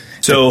company.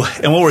 So,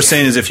 and what we're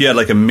saying is if you had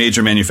like a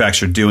major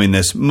manufacturer doing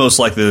this, most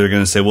likely they're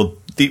going to say, well,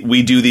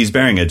 we do these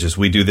bearing edges.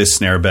 We do this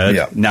snare bed.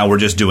 Yeah. Now we're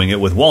just doing it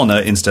with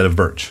walnut instead of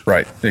birch.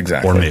 Right,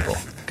 exactly. Or maple.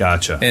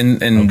 Gotcha.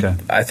 And okay.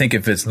 I think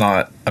if it's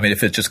not,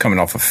 if it's just coming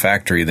off a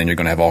factory, then you're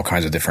going to have all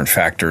kinds of different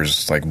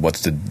factors, like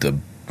what's the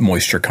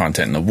moisture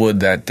content in the wood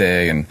that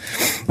day. And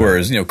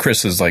whereas,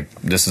 Chris is like,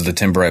 this is the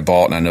timber I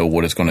bought and I know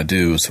what it's going to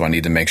do, so I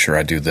need to make sure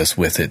I do this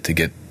with it to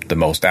get the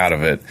most out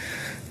of it.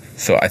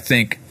 So I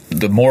think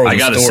the moral of the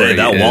story is... I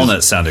got to say, that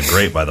walnut sounded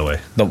great, by the way.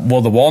 The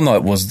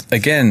walnut was,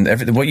 again,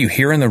 what you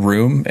hear in the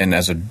room and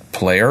as a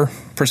player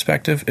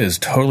perspective is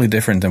totally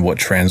different than what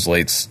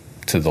translates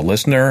to the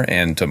listener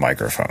and to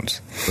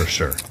microphones. For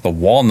sure. The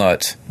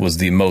walnut was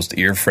the most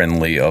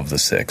ear-friendly of the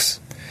 6.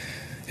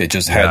 It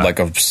just had like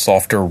a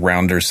softer,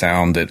 rounder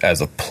sound that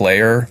as a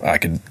player,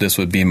 this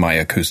would be my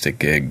acoustic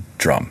gig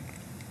drum.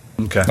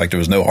 Okay. Like there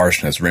was no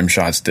harshness. Rim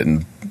shots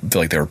didn't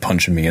feel like they were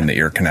punching me in the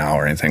ear canal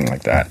or anything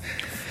like that.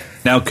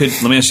 Now,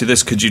 let me ask you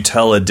this. Could you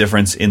tell a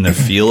difference in the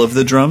feel of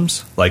the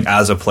drums? Like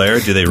as a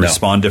player, do they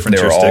respond different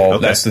to your stick?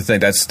 Okay. That's the thing.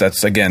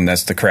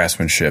 That's the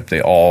craftsmanship.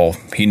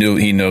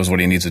 He knows what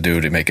he needs to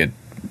do to make it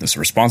as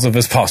responsive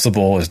as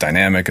possible, as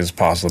dynamic as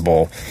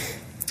possible.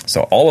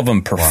 So all of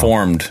them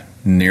performed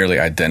nearly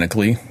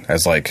identically,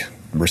 as like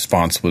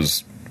response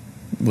was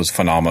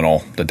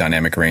phenomenal. The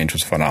dynamic range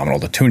was phenomenal.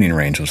 The tuning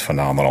range was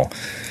phenomenal.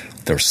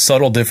 There were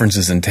subtle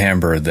differences in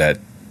timbre that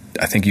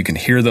I think you can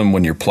hear them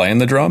when you're playing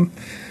the drum.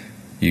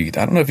 I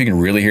don't know if you can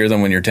really hear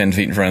them when you're 10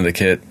 feet in front of the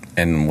kit,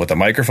 and with a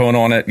microphone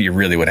on it, you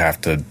really would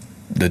have to,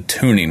 the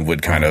tuning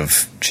would kind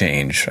of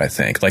change, I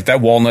think. Like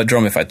that walnut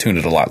drum, if I tuned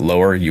it a lot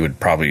lower, you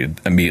would probably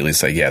immediately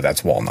say, yeah,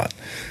 that's walnut.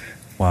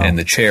 Wow. And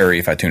the cherry,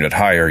 if I tuned it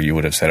higher, you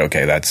would have said,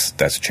 okay,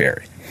 that's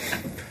cherry.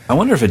 I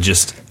wonder if it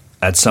just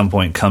at some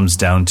point comes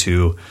down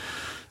to,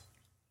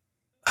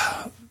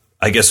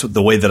 I guess,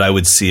 the way that I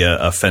would see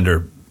a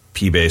Fender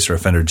P bass or a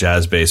Fender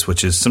Jazz bass,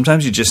 which is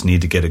sometimes you just need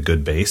to get a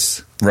good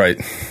bass.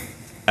 Right.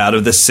 Out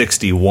of the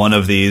 60, one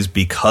of these,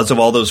 because of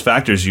all those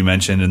factors you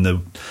mentioned and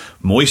the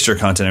moisture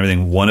content and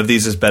everything, one of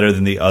these is better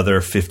than the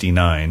other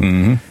 59.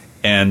 Mm-hmm.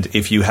 And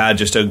if you had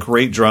just a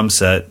great drum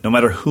set, no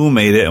matter who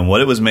made it and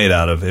what it was made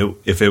out of,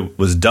 if it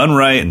was done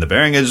right and the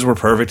bearing edges were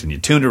perfect and you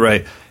tuned it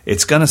right,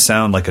 it's going to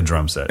sound like a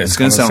drum set. It's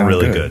going to sound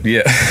really good.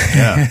 Yeah.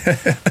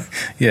 Yeah.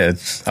 Yeah.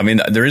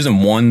 There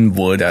isn't one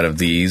wood out of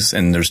these,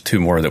 and there's 2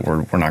 more that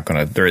we're not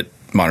going to. They're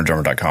at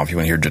moderndrummer.com if you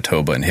want to hear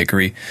Jatoba and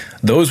Hickory.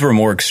 Those were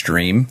more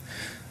extreme,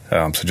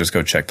 so just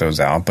go check those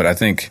out. But I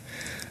think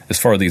as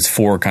far as these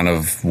 4 kind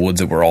of woods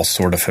that we're all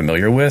sort of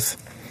familiar with,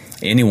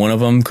 any one of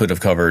them could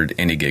have covered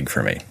any gig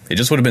for me. It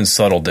just would have been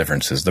subtle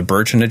differences. The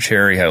birch and the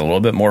cherry had a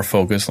little bit more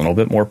focus, a little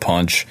bit more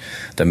punch.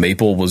 The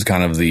maple was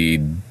kind of the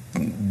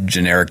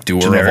generic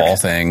doer of all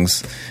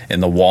things.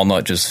 And the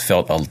walnut just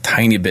felt a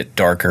tiny bit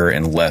darker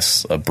and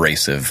less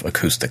abrasive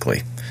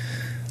acoustically.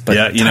 But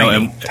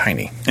yeah,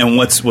 tiny. And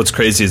what's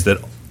crazy is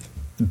that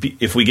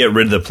if we get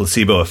rid of the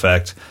placebo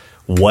effect,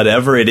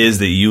 whatever it is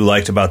that you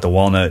liked about the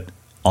walnut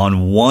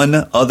on one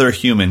other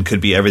human could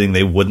be everything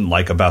they wouldn't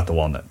like about the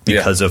walnut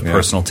because of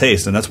personal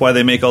taste. And that's why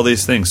they make all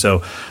these things.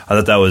 So I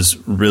thought that was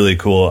really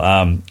cool.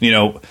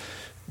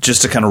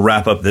 Just to kind of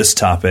wrap up this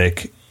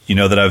topic,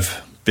 that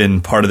I've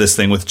been part of this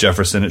thing with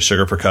Jefferson at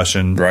Sugar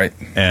Percussion. Right.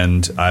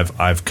 And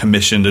I've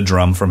commissioned a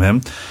drum from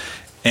him.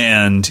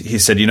 And he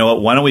said, you know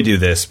what, why don't we do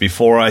this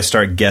before I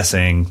start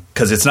guessing?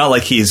 Because it's not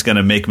like he's going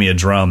to make me a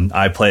drum.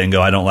 I play and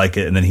go, I don't like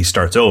it. And then he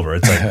starts over.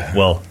 It's like,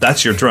 well,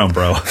 that's your drum,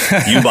 bro.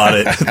 You bought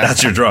it.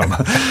 That's your drum.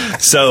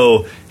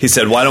 So he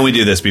said, why don't we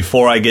do this?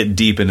 Before I get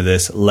deep into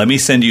this, let me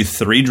send you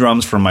 3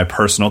 drums from my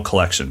personal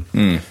collection.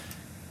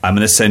 I'm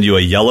going to send you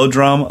a yellow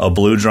drum, a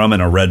blue drum,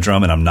 and a red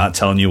drum, and I'm not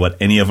telling you what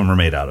any of them are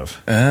made out of.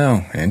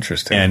 Oh,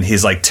 interesting. And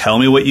he's like, tell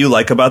me what you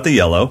like about the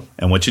yellow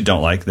and what you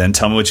don't like. Then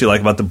tell me what you like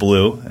about the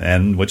blue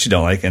and what you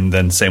don't like. And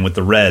then same with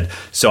the red.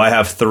 So I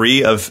have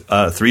 3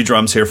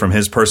 drums here from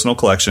his personal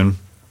collection,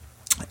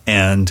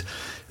 and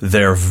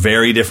they're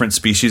very different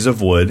species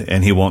of wood,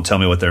 and he won't tell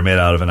me what they're made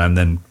out of. And I'm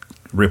then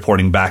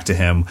reporting back to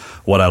him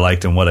what I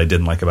liked and what I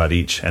didn't like about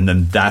each. And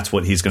then that's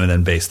what he's going to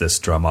then base this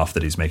drum off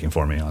that he's making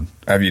for me on.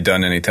 Have you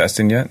done any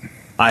testing yet?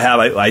 I have.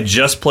 I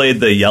just played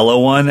the yellow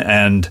one,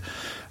 and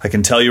I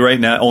can tell you right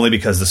now, only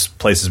because this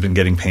place has been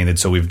getting painted,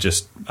 so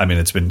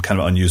it's been kind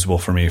of unusable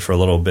for me for a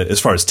little bit as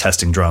far as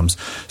testing drums.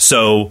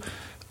 So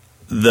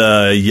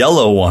the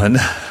yellow one,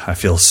 I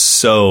feel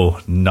so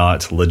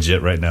not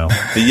legit right now.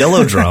 The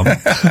yellow drum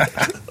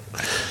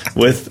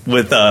with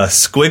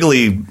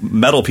squiggly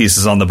metal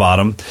pieces on the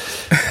bottom,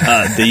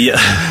 and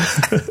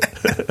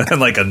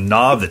like a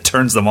knob that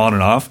turns them on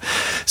and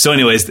off. So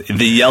anyways,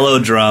 the yellow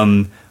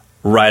drum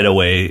right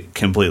away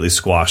completely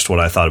squashed what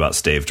I thought about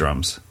stave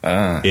drums.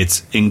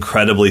 It's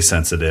incredibly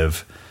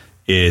sensitive.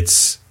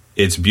 It's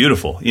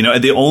beautiful. You know,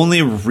 the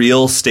only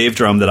real stave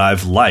drum that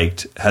I've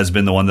liked has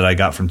been the one that I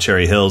got from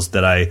Cherry Hills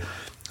that I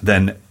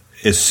then,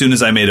 as soon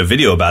as I made a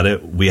video about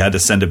it, we had to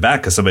send it back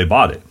because somebody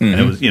bought it. Mm-hmm.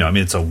 And it was,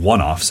 it's a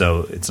one-off,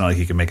 so it's not like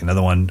you can make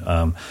another one.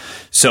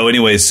 So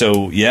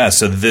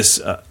this,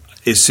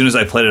 as soon as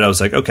I played it, I was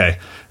like, okay,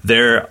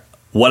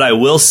 what I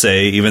will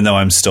say, even though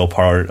I'm still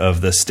part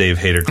of the stave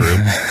hater group,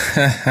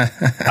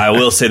 I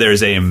will say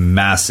there's a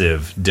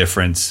massive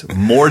difference,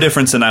 more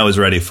difference than I was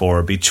ready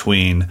for,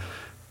 between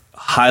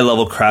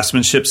high-level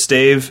craftsmanship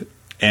stave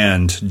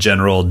and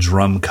general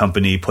drum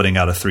company putting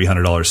out a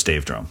 $300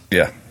 stave drum.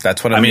 Yeah,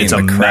 that's what I mean. It's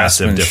a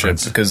massive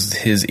difference. Because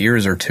his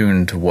ears are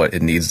tuned to what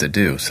it needs to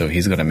do, so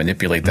he's going to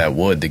manipulate that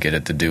wood to get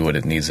it to do what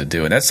it needs to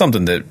do. And that's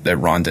something that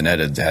Ron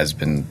Donetta has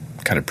been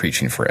kind of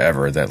preaching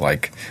forever, that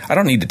like, I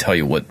don't need to tell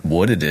you what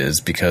wood it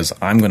is because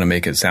I'm going to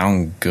make it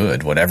sound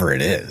good, whatever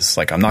it is.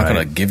 Like, I'm not going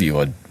to give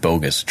you a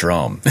bogus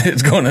drum.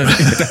 It's going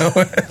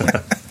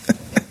to,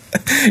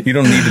 you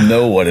don't need to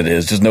know what it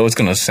is. Just know it's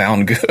going to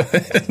sound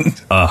good.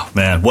 Oh,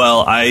 man.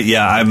 Well,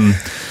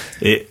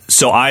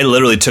 so I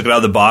literally took it out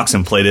of the box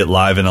and played it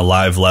live in a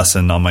live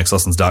lesson on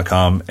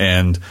Mike'sLessons.com,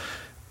 and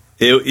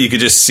you could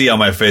just see on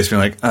my face being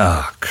like,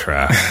 oh,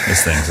 crap,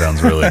 this thing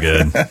sounds really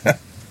good.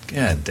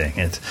 God dang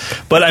it.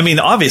 But I mean,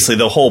 obviously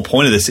the whole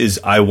point of this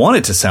is I want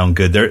it to sound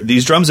good.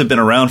 These drums have been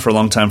around for a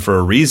long time for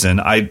a reason.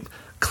 I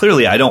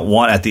don't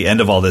want at the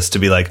end of all this to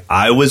be like,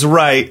 I was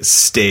right,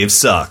 stave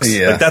sucks.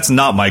 Yeah. Like, that's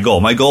not my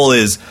goal. My goal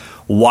is,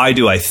 why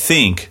do I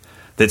think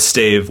that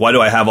stave, why do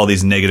I have all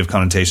these negative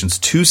connotations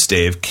to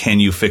stave? Can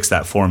you fix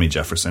that for me,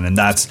 Jefferson? And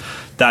that's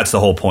the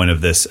whole point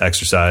of this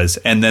exercise.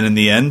 And then in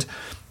the end,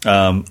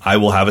 I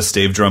will have a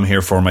stave drum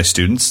here for my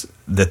students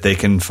that they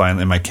can find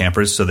in my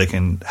campers, so they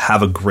can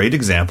have a great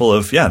example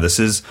of, this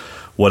is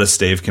what a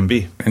stave can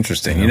be.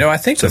 Interesting. I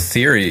think the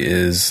theory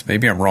is,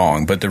 maybe I'm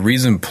wrong, but the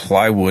reason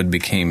plywood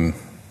became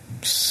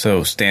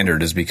so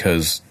standard is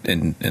because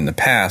in the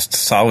past,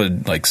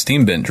 solid like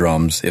steam bent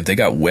drums, if they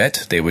got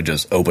wet, they would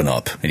just open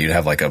up and you'd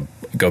have like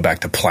go back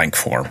to plank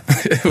form.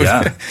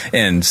 Yeah.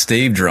 And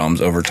stave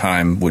drums over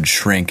time would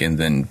shrink and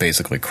then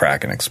basically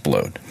crack and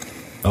explode.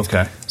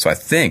 Okay. So I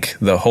think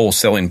the whole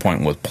selling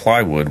point with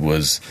plywood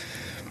was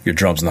your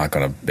drum's not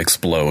going to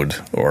explode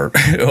or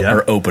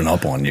open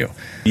up on you.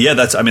 Yeah,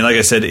 like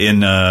I said,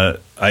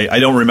 I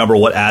don't remember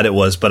what ad it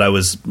was, but I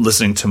was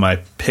listening to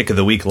my pick of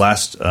the week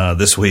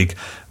this week,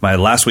 my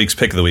last week's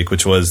pick of the week,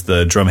 which was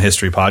the Drum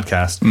History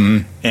podcast.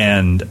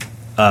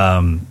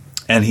 Mm-hmm.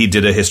 And he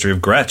did a history of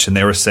Gretsch, and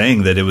they were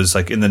saying that it was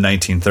like in the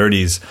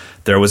 1930s,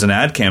 there was an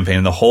ad campaign,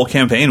 and the whole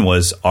campaign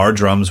was, our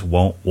drums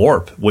won't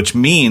warp, which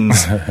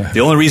means the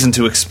only reason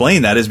to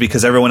explain that is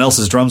because everyone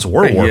else's drums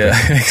were warping.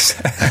 Yeah,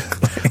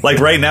 exactly. Like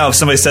right now, if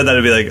somebody said that,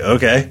 I'd be like,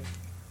 okay.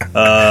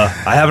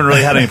 I haven't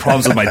really had any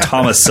problems with my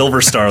Thomas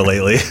Silver Star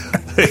lately.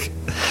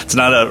 It's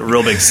not a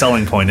real big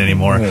selling point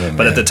anymore.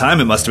 But at the time,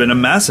 it must have been a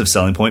massive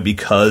selling point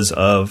because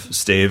of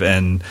stave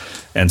and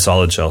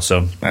solid shell.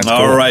 So, that's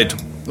all cool. right.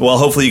 Well,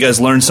 hopefully you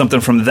guys learned something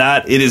from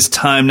that. It is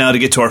time now to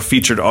get to our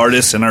featured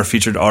artist. And our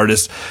featured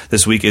artist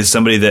this week is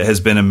somebody that has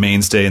been a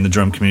mainstay in the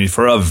drum community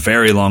for a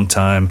very long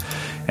time.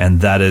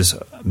 And that is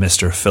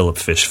Mr. Philip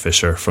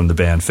Fisher from the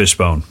band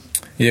Fishbone.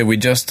 Yeah, we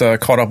just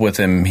caught up with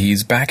him.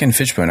 He's back in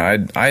Fishbone.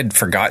 I'd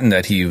forgotten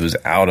that he was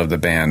out of the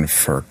band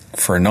for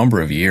a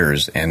number of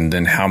years, and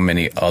then how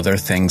many other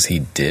things he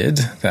did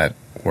that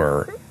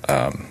were,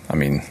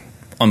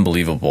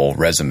 unbelievable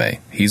resume.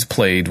 He's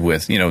played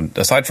with,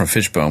 aside from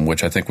Fishbone,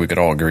 which I think we could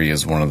all agree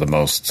is one of the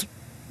most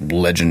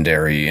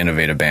legendary,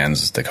 innovative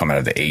bands that come out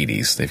of the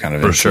 80s. They've kind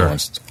of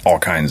influenced all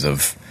kinds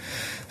of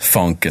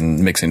funk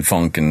and mixing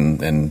funk and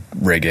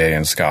reggae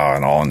and ska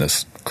and all in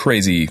this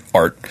crazy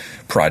art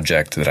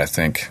project that I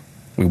think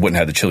we wouldn't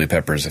have the Chili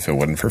Peppers if it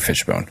wasn't for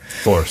Fishbone.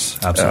 Of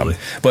course, absolutely.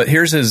 But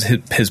here's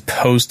his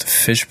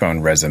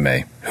post-Fishbone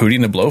resume. Hootie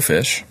and the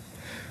Blowfish,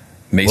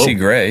 Macy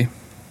Gray,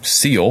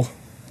 Seal,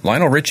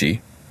 Lionel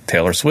Richie,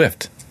 Taylor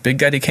Swift, Big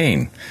Daddy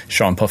Kane,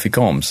 Sean Puffy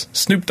Combs,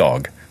 Snoop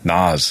Dogg,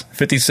 Nas,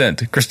 50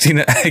 Cent,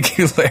 Christina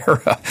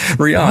Aguilera,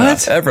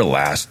 Rihanna,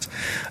 Everlast,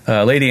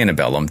 Lady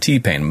Antebellum,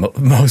 T-Pain,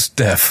 Mos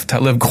Def,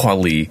 Talib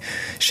Kweli,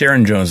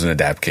 Sharon Jones and the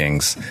Dap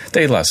Kings,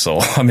 De La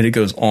Soul. It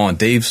goes on.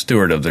 Dave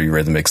Stewart of the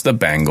Eurythmics, the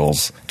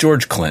Bangles,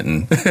 George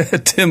Clinton,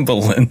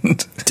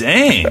 Timbaland.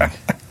 Dang.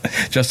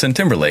 Justin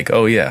Timberlake.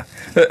 Oh, yeah.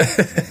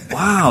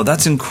 Wow,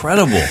 that's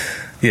incredible.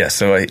 Yeah,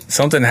 so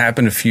something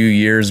happened a few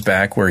years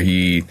back where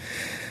he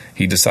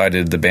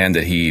decided the band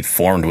that he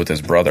formed with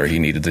his brother, he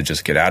needed to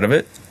just get out of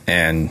it,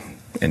 and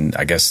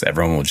I guess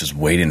everyone was just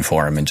waiting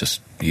for him, and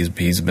just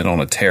he's been on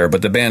a tear.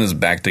 But the band is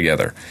back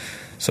together.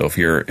 So if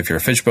you're a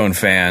Fishbone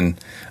fan,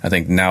 I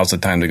think now's the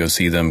time to go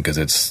see them, because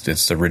it's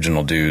the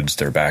original dudes.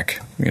 They're back,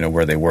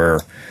 where they were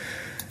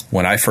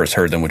when I first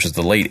heard them, which is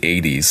the late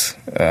 '80s.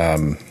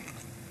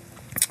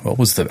 What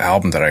was the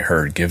album that I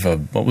heard?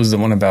 What was the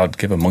one about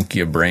give a monkey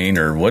a brain,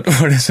 or what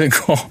is it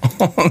called?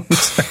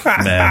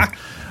 Man,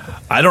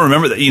 I don't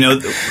remember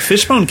that.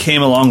 Fishbone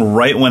came along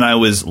right when I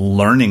was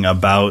learning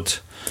about,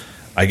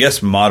 I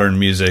guess, modern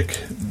music,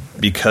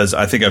 because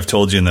I think I've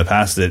told you in the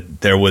past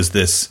that there was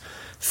this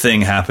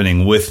thing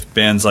happening with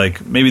bands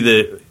like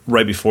maybe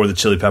right before the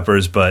Chili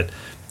Peppers, but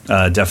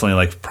definitely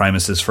like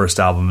Primus's first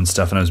album and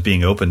stuff, and I was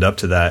being opened up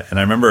to that. And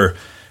I remember,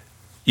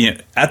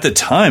 at the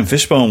time,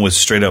 Fishbone was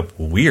straight up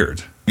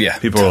weird. Yeah,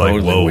 people were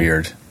like, "Whoa,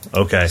 weird."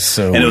 Okay,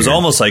 and it was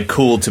almost like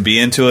cool to be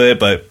into it,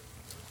 but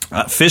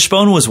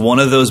Fishbone was one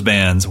of those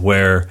bands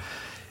where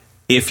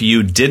if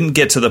you didn't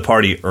get to the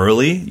party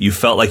early, you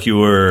felt like you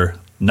were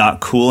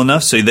not cool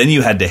enough, so then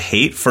you had to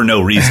hate for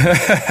no reason. You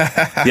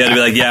had to be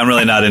like, yeah, I'm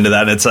really not into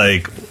that. And it's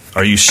like,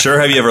 are you sure?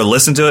 Have you ever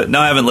listened to it? No,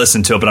 I haven't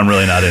listened to it, but I'm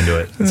really not into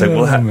it. It's like,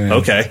 well,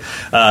 okay.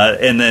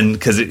 And then,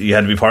 because you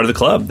had to be part of the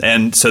club.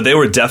 And so they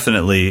were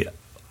definitely,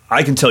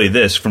 I can tell you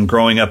this, from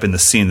growing up in the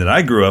scene that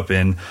I grew up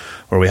in,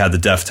 where we had the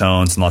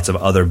Deftones and lots of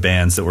other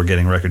bands that were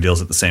getting record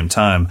deals at the same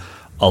time,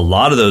 a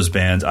lot of those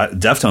bands,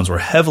 Deftones were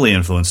heavily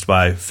influenced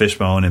by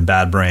Fishbone and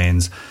Bad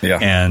Brains,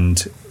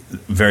 and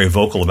very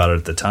vocal about it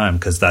at the time,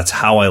 because that's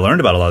how I learned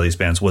about a lot of these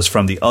bands, was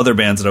from the other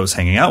bands that I was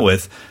hanging out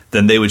with.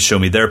 Then they would show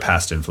me their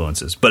past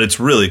influences. But it's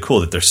really cool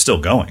that they're still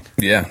going.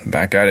 Yeah,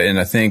 back at it. And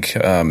I think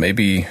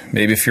maybe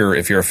if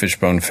you're a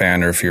Fishbone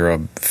fan, or if you're a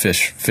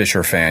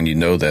Fisher fan, you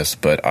know this,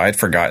 but I'd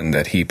forgotten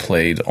that he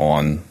played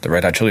on the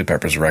Red Hot Chili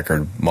Peppers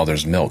record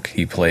Mother's Milk.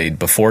 He played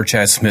before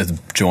Chad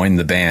Smith joined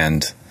the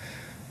band.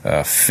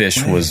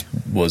 Fish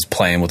was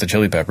playing with the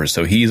Chili Peppers,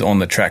 so he's on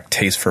the track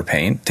Taste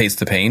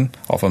the Pain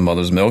off of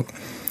Mother's Milk.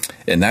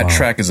 And that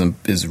track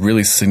is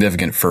really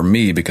significant for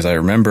me, because I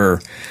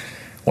remember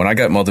when I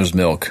got Mother's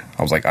Milk,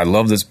 I was like, I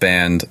love this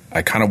band.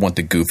 I kind of want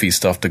the goofy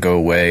stuff to go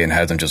away and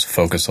have them just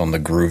focus on the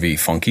groovy,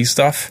 funky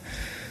stuff.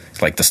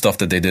 Like the stuff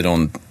that they did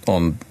on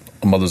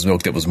Mother's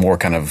Milk that was more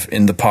kind of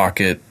in the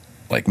pocket,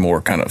 like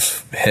more kind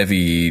of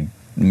heavy,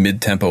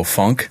 mid-tempo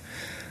funk.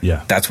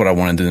 Yeah. That's what I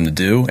wanted them to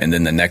do. And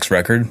then the next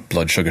record,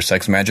 Blood Sugar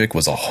Sex Magic,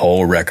 was a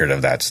whole record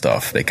of that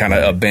stuff. They kind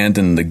of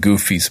abandoned the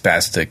goofy,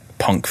 spastic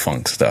punk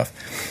funk stuff.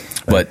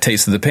 But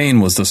Taste of the Pain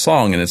was the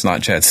song, and it's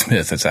not Chad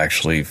Smith. It's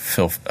actually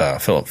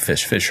Philip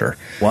Fisher.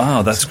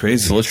 Wow, that's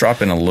crazy. So let's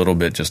drop in a little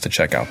bit just to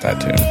check out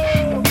that tune.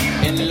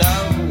 In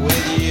love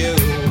with you,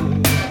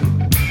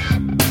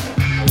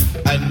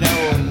 I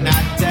know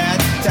not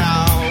at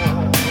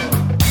all.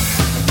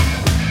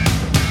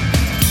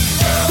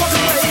 Walk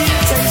away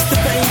and taste the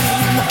pain.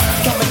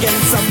 Come again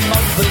some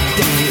other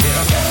day.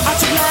 I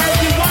should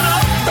let you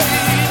want,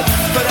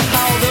 but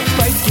how the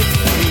price gets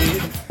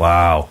paid.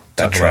 Wow.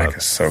 That track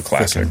is so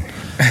classic.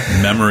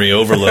 Memory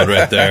overload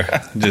right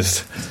there.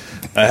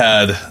 I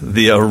had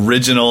the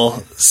original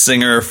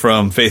singer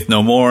from Faith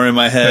No More in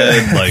my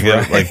head,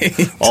 like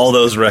all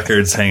those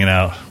records hanging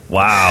out.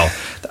 Wow.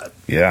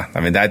 Yeah,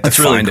 I mean that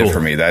defined it for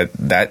me.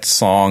 That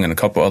song and a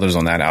couple others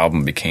on that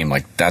album became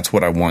like, that's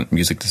what I want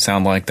music to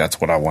sound like.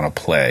 That's what I want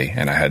to play.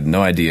 And I had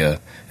no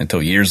idea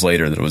until years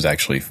later that it was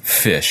actually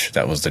Fish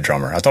that was the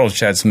drummer. I thought it was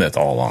Chad Smith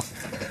all along.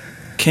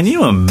 Can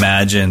you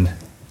imagine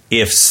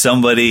if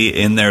somebody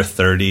in their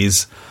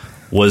 30s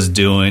was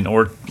doing,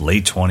 or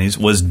late 20s,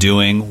 was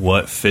doing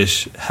what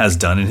Fish has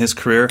done in his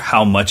career,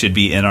 how much it'd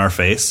be in our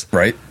face?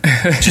 Right.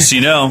 Just,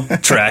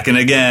 tracking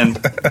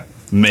again,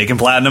 making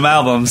platinum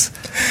albums.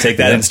 Take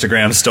that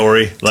Instagram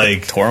story.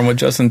 Like touring with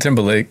Justin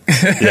Timberlake.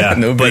 Yeah.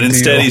 No big but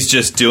instead deal. He's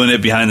just doing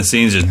it behind the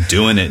scenes, just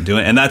doing it.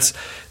 And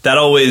that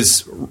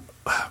always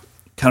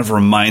kind of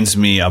reminds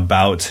me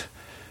about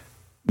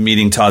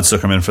meeting Todd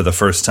Zuckerman for the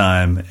first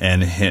time,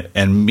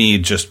 and me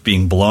just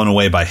being blown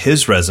away by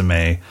his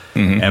resume,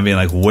 and being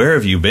like, where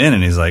have you been?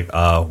 And he's like,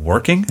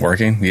 working,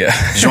 yeah.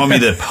 Do you want me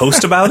to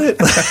post about it?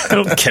 I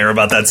don't care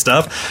about that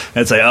stuff.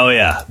 And it's like, oh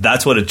yeah,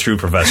 that's what a true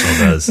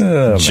professional does.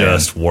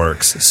 Just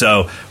works.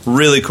 So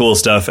really cool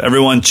stuff.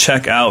 Everyone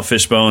check out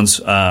Fishbone's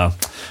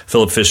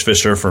Philip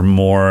Fisher for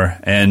more.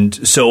 And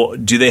so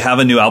do they have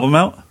a new album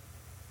out?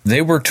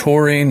 They were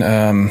touring,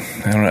 I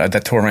don't know,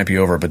 that tour might be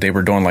over, but they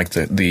were doing like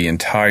the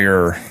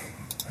entire,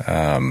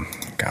 I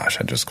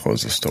just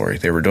closed the story.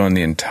 They were doing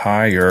the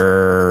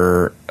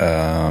entire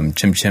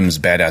Chim Chim's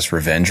Badass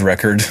Revenge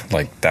record.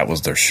 Like, that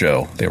was their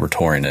show. They were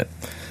touring it.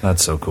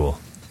 That's so cool.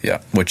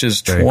 Yeah, which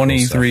is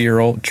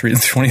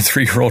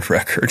 23-year-old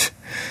record.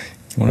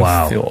 You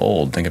want to feel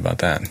old, think about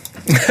that.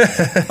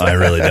 I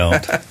really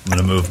don't. I'm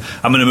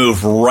going to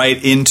move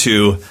right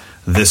into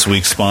this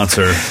week's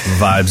sponsor,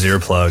 Vibes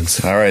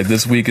Earplugs. All right,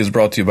 this week is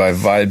brought to you by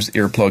Vibes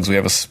Earplugs. We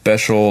have a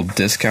special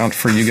discount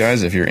for you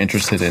guys if you're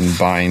interested in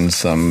buying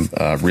some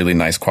really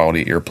nice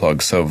quality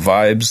earplugs. So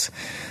Vibes,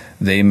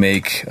 they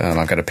make,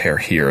 I've got a pair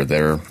here.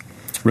 They're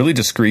really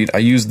discreet. I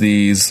use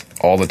these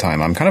all the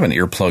time. I'm kind of an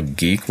earplug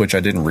geek, which I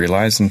didn't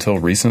realize until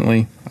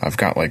recently. I've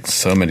got like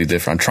so many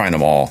different, I'm trying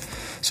them all.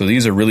 So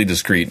these are really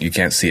discreet. You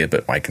can't see it,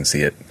 but I can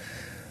see it.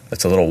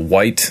 It's a little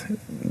white,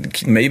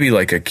 maybe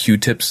like a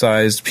Q-tip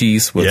sized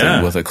piece with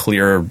a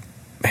clear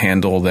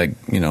handle that,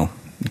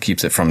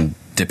 keeps it from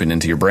dipping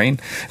into your brain.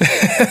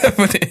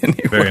 But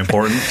anyway. Very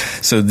important.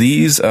 So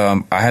these,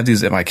 I have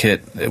these at my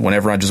kit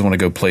whenever I just want to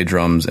go play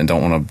drums and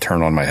don't want to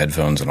turn on my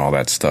headphones and all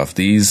that stuff.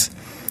 These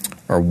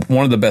are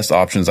one of the best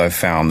options I've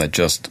found that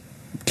just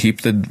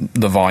keep the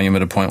volume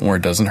at a point where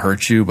it doesn't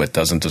hurt you but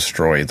doesn't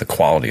destroy the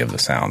quality of the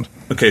sound.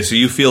 Okay, so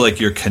you feel like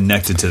you're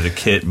connected to the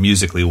kit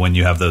musically when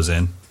you have those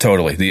in?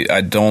 Totally.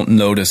 I don't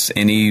notice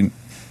any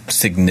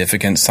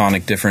significant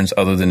sonic difference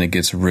other than it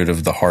gets rid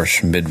of the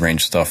harsh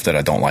mid-range stuff that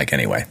I don't like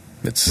anyway.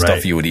 It's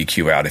stuff you would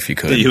EQ out if you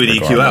could. That you would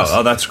EQ out.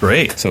 Oh, that's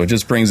great. So it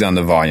just brings down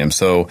the volume.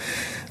 So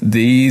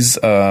these,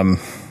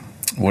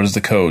 what is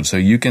the code? So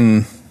you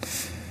can,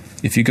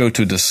 if you go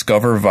to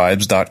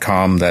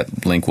discovervibes.com,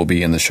 that link will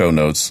be in the show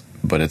notes,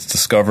 but it's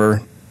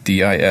discover,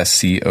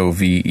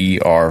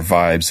 DISCOVER,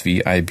 vibes,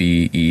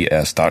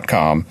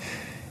 VIBES.com,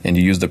 and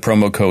you use the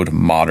promo code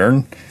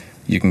MODERN,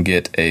 you can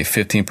get a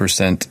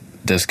 15%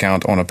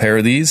 discount on a pair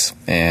of these,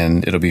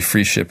 and it'll be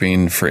free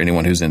shipping for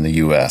anyone who's in the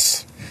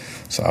U.S.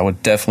 So I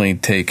would definitely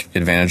take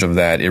advantage of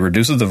that. It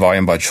reduces the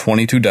volume by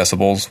 22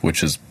 decibels,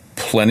 which is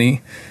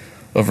plenty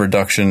of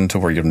reduction to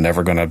where you're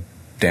never going to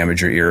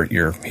damage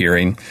your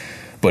hearing,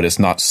 but it's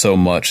not so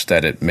much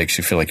that it makes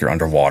you feel like you're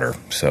underwater.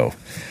 So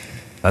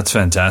that's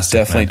fantastic.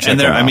 Definitely check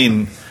them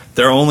out.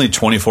 They're only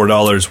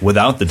 $24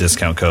 without the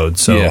discount code,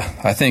 so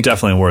I think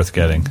definitely worth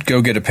getting.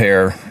 Go get a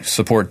pair,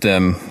 support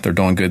them. They're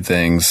doing good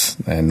things,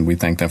 and we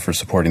thank them for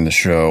supporting the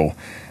show.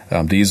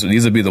 These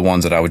would be the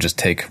ones that I would just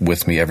take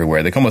with me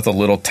everywhere. They come with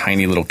a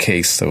tiny little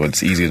case, so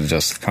it's easy to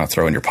just kind of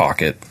throw in your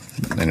pocket.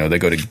 They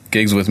go to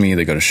gigs with me,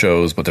 they go to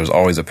shows, but there's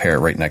always a pair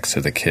right next to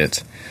the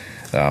kit.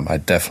 I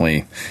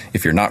definitely,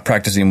 if you're not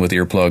practicing with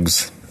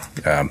earplugs,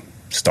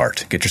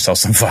 get yourself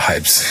some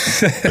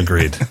Vibes.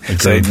 Agreed.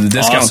 So the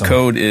discount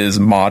code is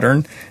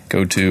MODERN.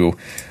 Go to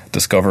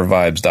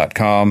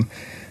discovervibes.com,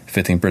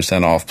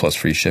 15% off plus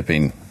free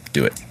shipping.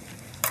 Do it.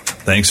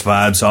 Thanks,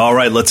 Vibes. All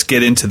right, let's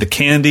get into the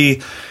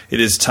candy. It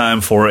is time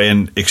for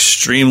an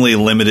extremely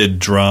limited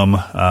drum.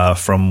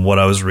 From what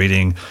I was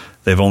reading,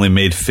 they've only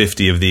made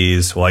 50 of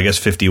these. Well, I guess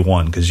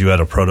 51 because you had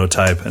a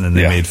prototype, and then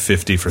they made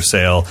 50 for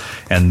sale.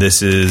 And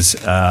this is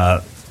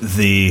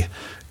the...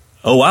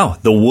 Oh, wow.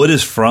 The wood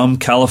is from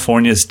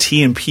California's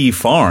T&P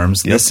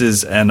Farms. Yep. This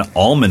is an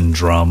almond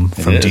drum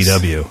from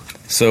DW.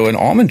 So an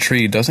almond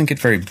tree doesn't get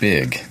very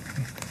big.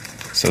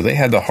 So they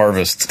had to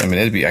harvest. I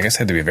guess they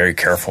had to be very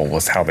careful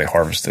with how they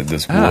harvested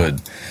this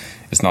wood.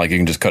 It's not like you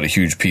can just cut a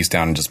huge piece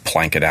down and just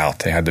plank it out.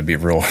 They had to be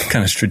real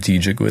kind of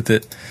strategic with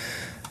it.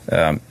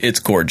 It's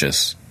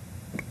gorgeous.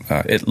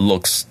 It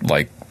looks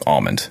like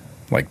almond.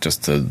 Like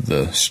just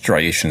the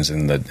striations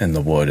in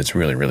the wood. It's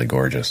really, really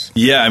gorgeous.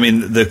 Yeah,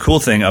 the cool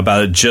thing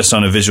about it, just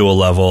on a visual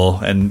level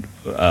and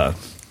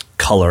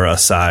color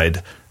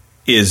aside,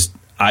 is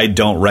I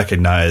don't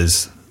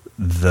recognize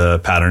the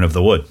pattern of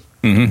the wood.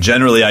 Mm-hmm.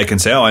 Generally, I can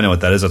say, I know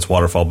what that is. That's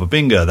waterfall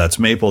babinga. That's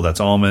maple. That's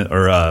almond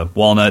or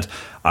walnut.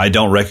 I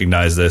don't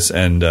recognize this,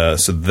 and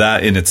so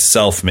that in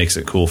itself makes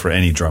it cool for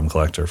any drum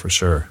collector for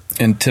sure.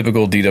 In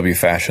typical DW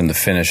fashion, the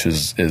finish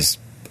is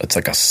it's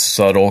like a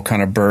subtle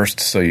kind of burst,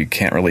 so you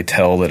can't really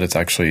tell that it's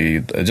actually...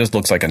 It just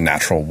looks like a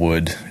natural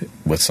wood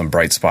with some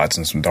bright spots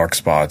and some dark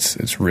spots.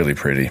 It's really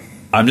pretty.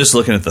 I'm just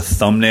looking at the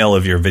thumbnail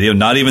of your video,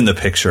 not even the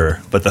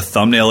picture, but the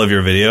thumbnail of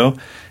your video,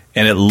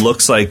 and it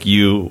looks like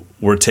you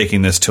were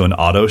taking this to an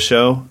auto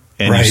show,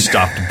 and you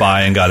stopped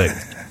by and got it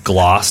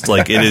glossed.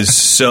 Like, it is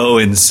so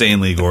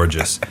insanely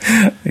gorgeous.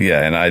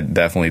 Yeah, and I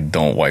definitely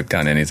don't wipe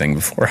down anything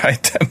before I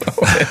demo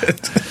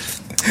it.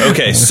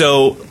 Okay,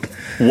 so...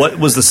 What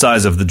was the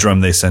size of the drum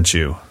they sent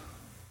you?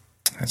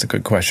 That's a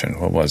good question.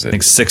 What was it? I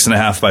think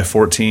 6.5 by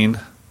 14.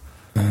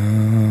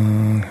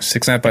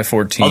 6.5 by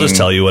 14. I'll just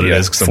tell you what it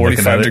is because I'm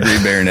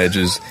 45-degree bearing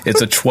edges.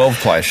 It's a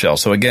 12-ply shell.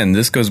 So again,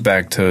 this goes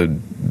back to,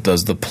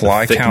 does the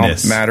ply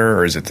count matter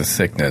or is it the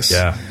thickness?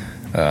 Yeah.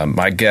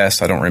 My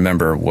guess, I don't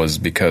remember, was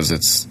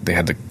because they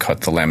had to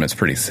cut the laminates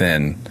pretty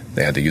thin.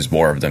 They had to use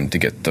more of them to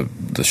get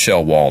the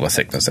shell wall, the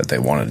thickness that they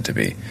wanted it to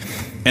be.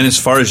 And as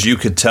far as you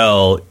could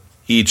tell,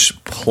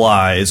 each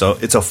ply it's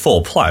a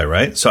full ply,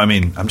 right? So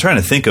I'm trying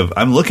to think of.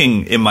 I'm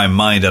looking in my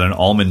mind at an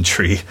almond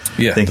tree,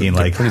 thinking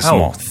like pretty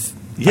how small.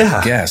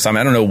 I guess. I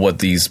don't know what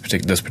this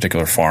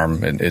particular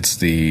farm. It's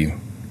the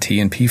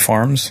T&P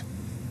Farms.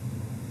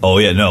 Oh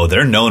yeah, no,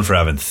 they're known for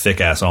having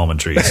thick ass almond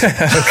trees. Okay,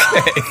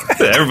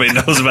 everybody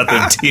knows about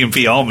the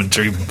T&P almond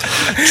tree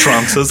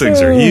trunks. Those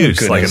things are huge,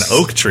 goodness. Like an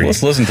oak tree.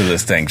 Let's listen to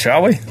this thing,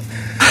 shall we?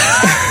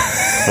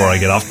 Before I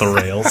get off the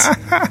rails.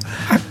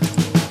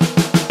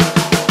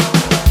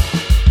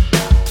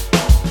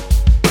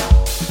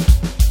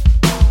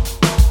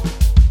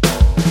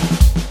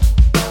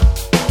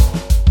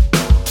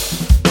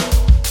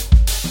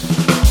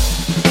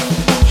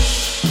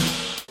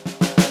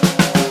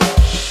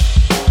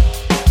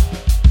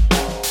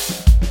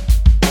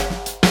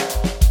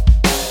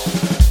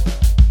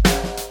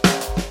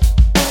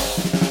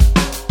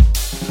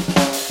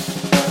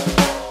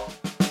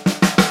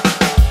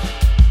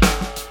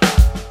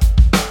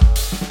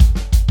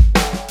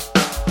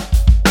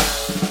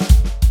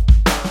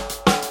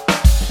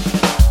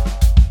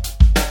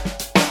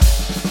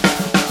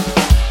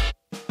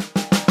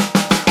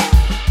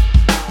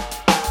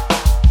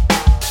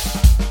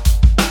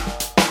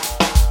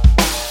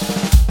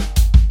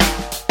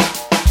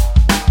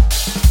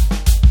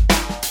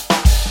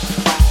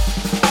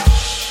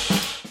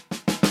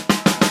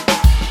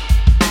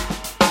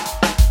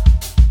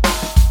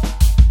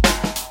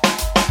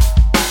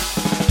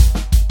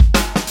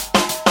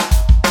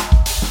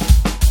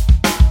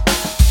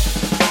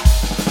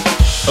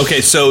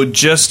 Okay, so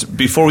just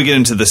before we get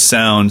into the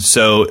sound,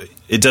 so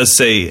it does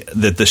say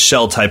that the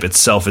shell type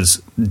itself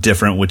is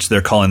different, which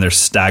they're calling their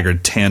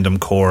staggered tandem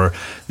core.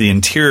 The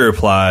interior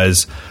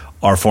plies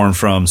are formed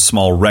from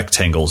small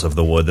rectangles of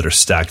the wood that are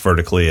stacked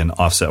vertically and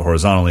offset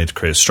horizontally to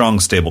create a strong,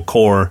 stable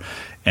core.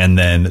 And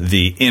then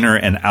the inner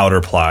and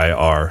outer ply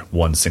are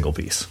one single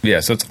piece.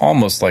 Yeah, so it's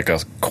almost like a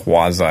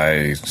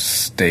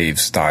quasi-stave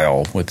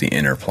style with the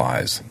inner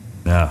plies.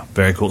 Yeah,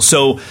 very cool.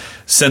 So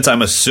since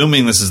I'm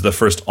assuming this is the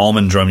first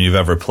Almond drum you've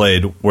ever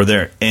played, were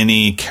there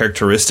any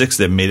characteristics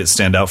that made it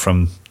stand out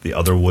from the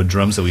other wood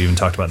drums that we even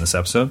talked about in this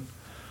episode?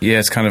 Yeah,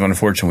 it's kind of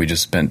unfortunate. We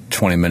just spent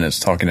 20 minutes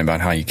talking about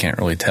how you can't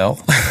really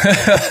tell.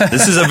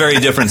 This is a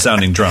very different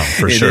sounding drum,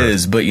 for sure. It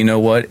is, but you know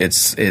what?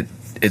 It's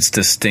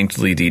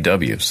distinctly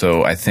DW.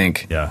 So I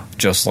think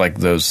just like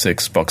those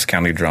 6 Bucks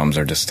County drums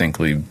are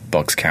distinctly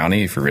Bucks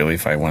County, if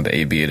I wanted to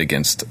A-B it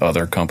against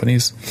other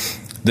companies,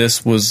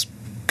 this was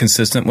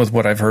consistent with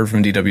what I've heard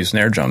from DW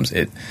snare drums.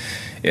 It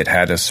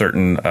had a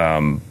certain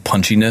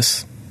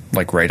punchiness,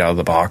 like right out of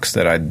the box,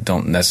 that I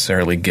don't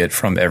necessarily get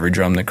from every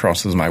drum that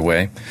crosses my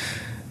way.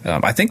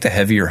 I think the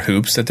heavier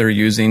hoops that they're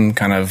using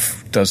kind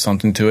of does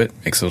something to it,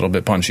 makes it a little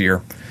bit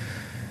punchier.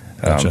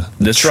 Gotcha.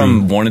 This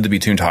drum wanted to be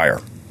tuned higher.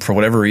 For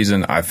whatever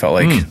reason, I felt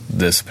like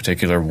this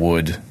particular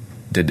wood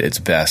did its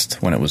best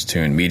when it was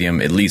tuned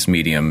medium, at least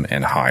medium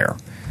and higher.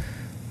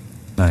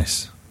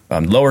 Nice.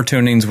 Lower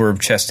tunings were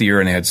chestier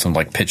and they had some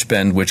like pitch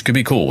bend, which could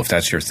be cool if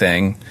that's your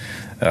thing.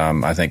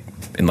 I think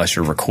unless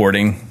you're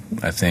recording,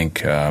 I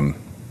think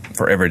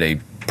for everyday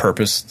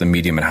purpose, the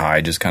medium and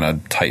high just kind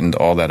of tightened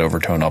all that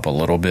overtone up a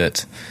little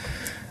bit.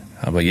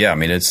 But yeah, I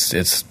mean,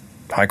 it's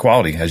high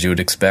quality as you would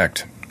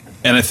expect.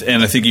 And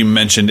I think you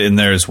mentioned in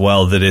there as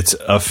well that it's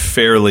a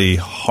fairly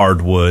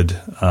hard wood.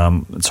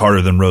 It's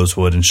harder than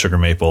rosewood and sugar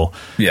maple.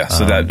 Yeah,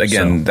 so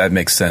that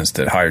makes sense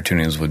that higher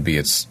tunings would be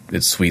its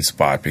sweet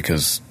spot,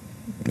 because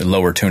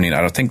lower tuning,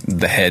 I don't think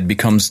the head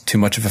becomes too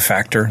much of a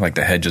factor. Like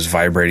the head just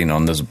vibrating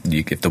on those,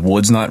 if the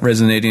wood's not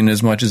resonating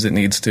as much as it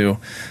needs to,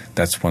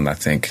 that's why I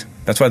think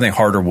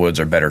harder woods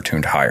are better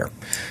tuned higher.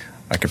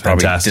 I could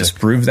probably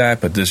disprove that,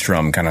 but this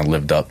drum kind of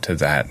lived up to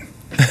that.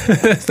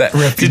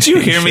 Did you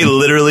hear me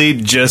literally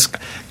just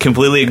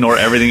completely ignore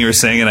everything you were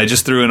saying, and I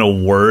just threw in a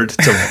word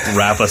to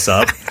wrap us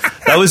up?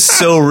 That was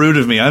so rude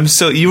of me.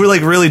 You were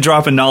like really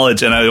dropping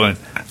knowledge, and I went,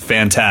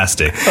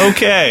 fantastic.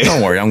 Okay.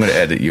 Don't worry, I'm going to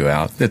edit you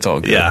out. It's all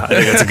good. Yeah, I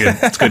think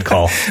that's a good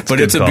call.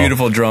 It's a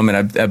beautiful drum,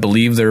 and I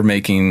believe they're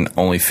making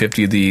only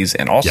 50 of these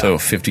and also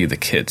 50 of the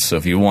kits. So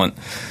if you want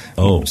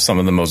some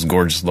of the most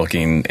gorgeous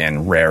looking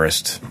and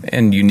rarest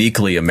and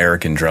uniquely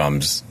American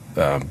drums,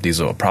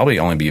 these will probably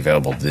only be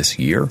available this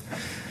year.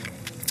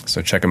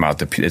 So check them out.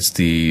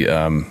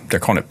 They're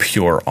calling it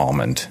Pure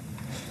Almond.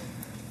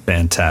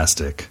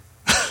 Fantastic.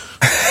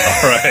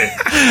 All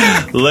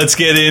right. Let's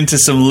get into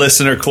some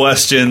listener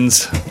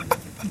questions.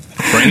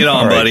 Bring it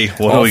on, buddy.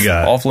 What do we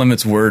got? Off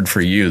limits word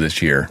for you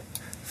this year.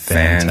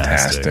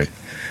 Fantastic.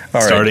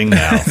 All right. Starting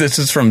now. This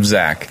is from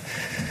Zach.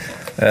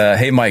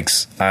 Hey,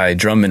 Mikes, I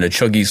drum in a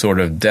chuggy sort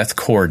of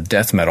deathcore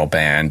death metal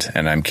band,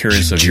 and I'm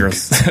curious of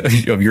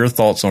your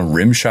thoughts on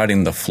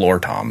rim-shotting the floor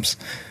toms.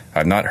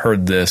 I've not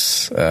heard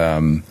this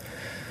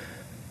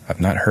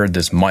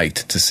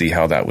mic'd to see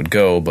how that would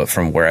go, but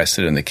from where I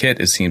sit in the kit,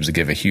 it seems to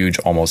give a huge,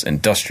 almost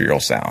industrial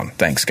sound.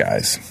 Thanks,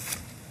 guys.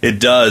 It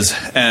does,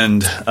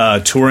 and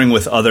touring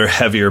with other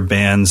heavier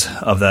bands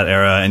of that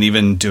era, and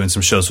even doing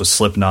some shows with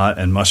Slipknot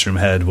and Mushroom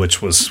Head,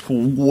 which was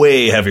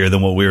way heavier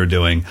than what we were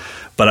doing.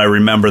 But I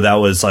remember that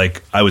was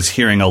like I was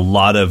hearing a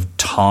lot of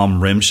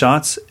tom rim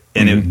shots,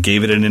 and it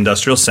gave it an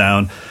industrial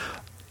sound.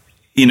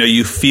 You know,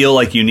 you feel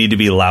like you need to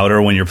be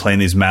louder when you're playing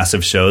these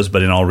massive shows,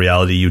 but in all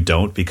reality, you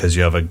don't, because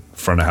you have a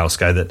front of house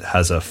guy that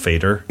has a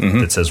fader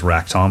that says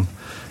rack tom,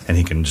 and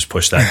he can just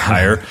push that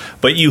higher.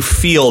 But you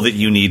feel that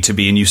you need to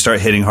be, and you start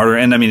hitting harder.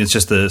 And I mean, it's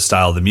just the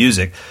style of the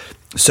music.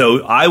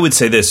 So I would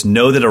say this: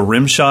 know that a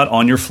rim shot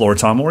on your floor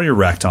tom or your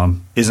rack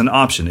tom is an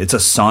option. It's a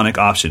sonic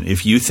option.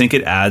 If you think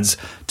it adds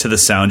to the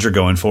sound you're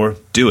going for,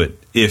 do it.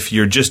 If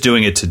you're just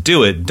doing it to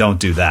do it, don't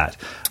do that.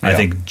 Yeah. I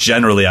think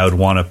generally I would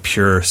want a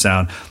pure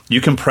sound.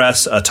 You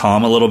compress a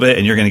tom a little bit,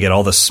 and you're going to get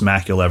all the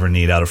smack you'll ever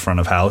need out of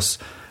front of house.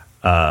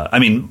 I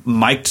mean,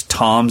 mic'd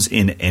toms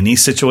in any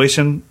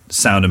situation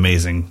sound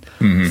amazing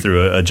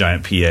through a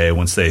giant PA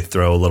once they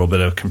throw a little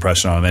bit of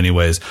compression on them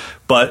anyways.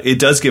 But it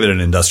does give it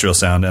an industrial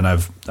sound, and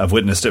I've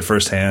witnessed it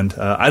firsthand.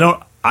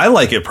 I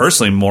like it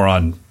personally more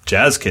on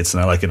jazz kits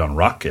than I like it on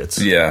rock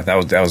kits. Yeah,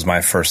 that was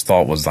my first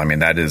thought.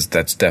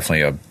 That's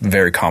definitely a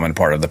very common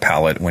part of the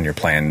palette when you're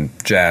playing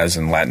jazz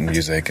and Latin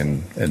music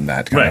and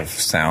that kind of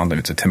sound.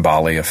 It's a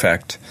timbale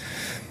effect.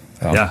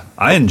 Yeah,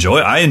 I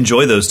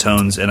enjoy those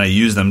tones, and I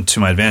use them to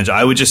my advantage.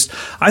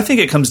 I think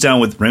it comes down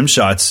with rim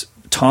shots.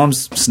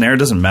 Tom's, snare,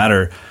 doesn't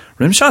matter.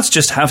 Rim shots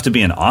just have to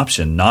be an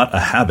option, not a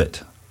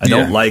habit. I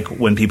don't like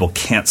when people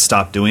can't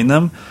stop doing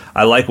them.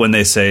 I like when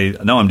they say,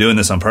 no, I'm doing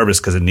this on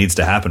purpose because it needs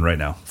to happen right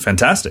now.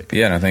 Fantastic.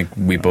 Yeah, and I think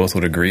we both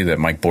would agree that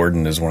Mike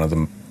Borden is one of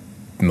the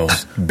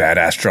most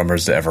badass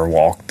drummers to ever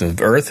walk the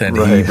earth, and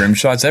he rim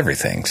shots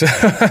everything. So.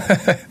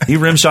 He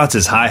rim shots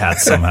his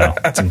hi-hats somehow.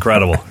 It's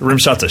incredible. Rim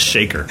shots a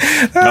shaker.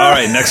 All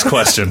right, next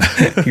question.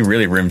 He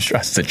really rim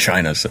shots the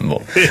China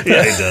cymbal.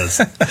 Yeah, he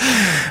does.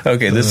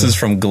 Okay, this is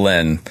from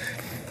Glenn.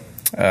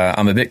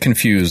 I'm a bit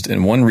confused.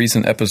 In one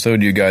recent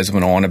episode, you guys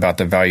went on about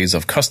the values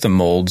of custom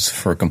molds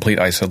for complete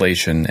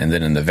isolation, and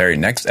then in the very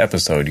next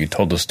episode, you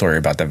told the story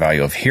about the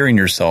value of hearing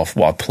yourself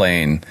while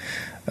playing,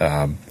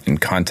 in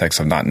context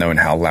of not knowing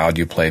how loud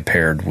you play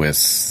paired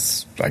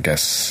with, I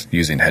guess,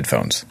 using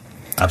headphones.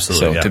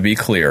 Absolutely. So to be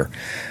clear,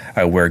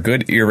 I wear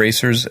good ear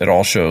racers at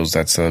all shows.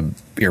 That's a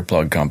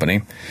earplug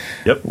company.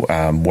 Yep.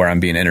 Where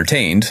I'm being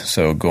entertained,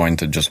 so going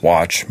to just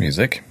watch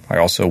music. I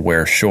also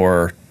wear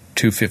Shure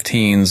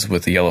 215s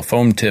with the yellow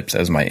foam tips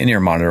as my in-ear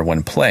monitor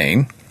when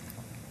playing,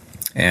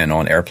 and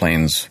on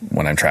airplanes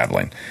when I'm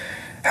traveling.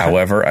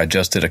 However, I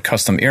just did a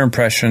custom ear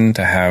impression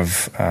to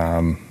have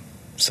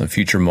some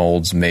future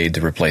molds made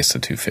to replace the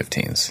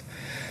 215s.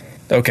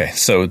 Okay,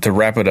 so to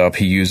wrap it up,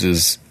 he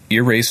uses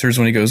ear racers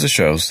when he goes to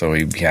shows, so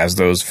he has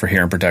those for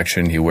hearing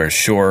protection. He wears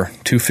Shure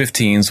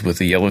 215s with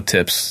the yellow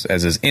tips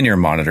as his in-ear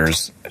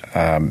monitors.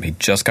 He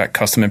just got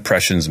custom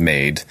impressions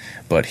made,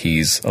 but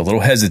he's a little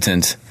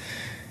hesitant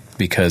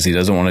because he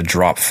doesn't want to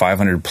drop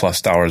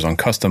 $500+ on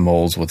custom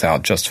molds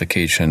without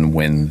justification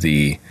when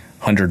the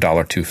 $100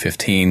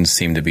 215s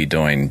seem to be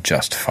doing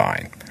just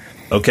fine.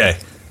 Okay.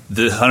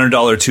 The $100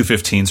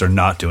 215s are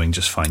not doing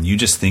just fine. You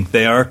just think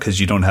they are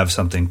because you don't have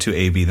something to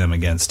A/B them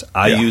against.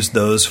 I used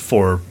those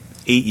for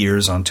 8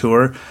 years on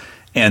tour,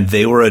 and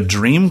they were a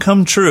dream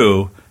come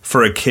true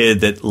for a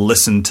kid that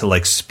listened to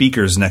like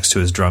speakers next to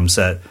his drum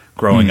set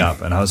growing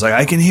up. And I was like,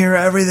 I can hear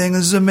everything.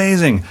 This is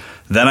amazing.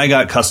 Then I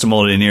got custom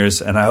molded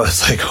in-ears, and I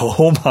was like,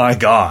 oh my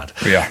God.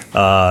 Yeah.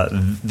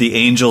 The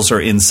angels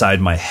are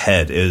inside my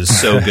head. It is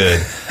so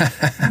good.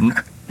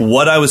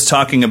 What I was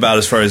talking about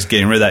as far as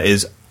getting rid of that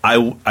is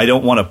I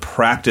don't want to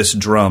practice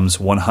drums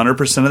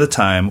 100% of the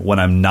time when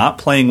I'm not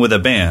playing with a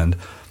band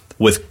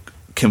with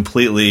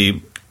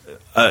completely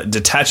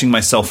detaching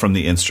myself from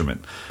the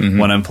instrument. Mm-hmm.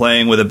 When I'm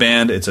playing with a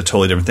band, it's a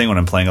totally different thing. When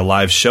I'm playing a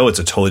live show, it's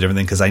a totally different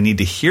thing because I need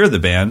to hear the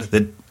band.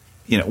 That,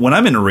 you know, when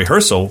I'm in a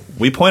rehearsal,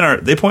 they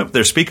point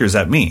their speakers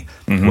at me.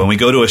 Mm-hmm. When we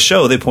go to a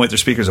show, they point their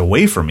speakers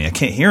away from me. I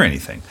can't hear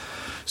anything.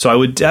 So I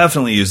would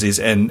definitely use these,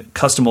 and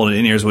custom molded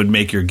in-ears would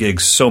make your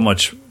gigs so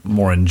much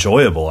more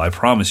enjoyable. I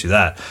promise you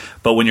that.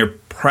 But when you're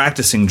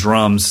practicing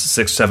drums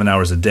 6-7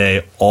 hours a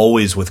day,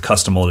 always with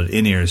custom molded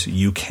in-ears,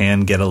 you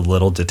can get a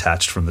little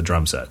detached from the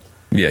drum set.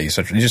 Yeah, you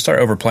just start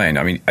overplaying.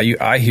 I mean,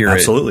 I hear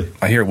Absolutely.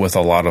 I hear it with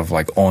a lot of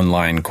like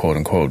online quote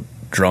unquote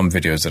drum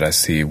videos that I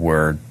see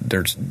where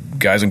there's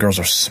guys and girls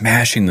are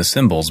smashing the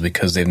cymbals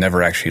because they've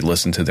never actually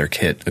listened to their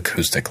kit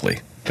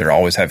acoustically. They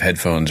always have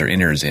headphones or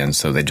in-ears in,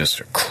 so they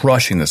just are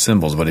crushing the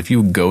cymbals. But if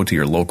you go to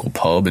your local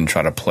pub and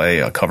try to play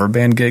a cover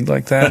band gig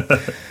like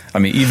that, I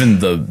mean, even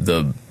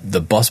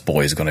the bus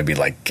boy is going to be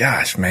like,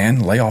 "Gosh, man,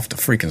 lay off the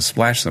freaking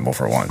splash cymbal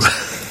for once."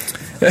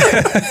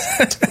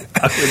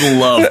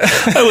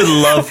 I would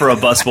love for a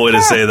busboy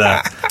to say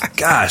that.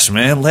 Gosh,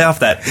 man, lay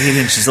off that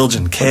 8-inch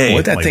Zildjian K.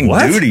 What'd that thing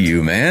do to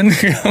you, man?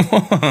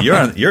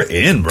 You're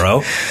in,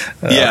 bro.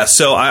 Yeah,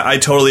 so I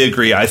totally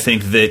agree. I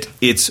think that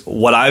it's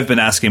what I've been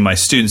asking my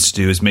students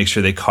to do is make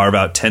sure they carve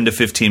out 10 to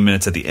 15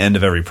 minutes at the end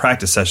of every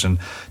practice session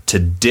to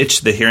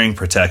ditch the hearing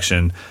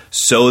protection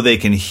so they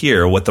can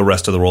hear what the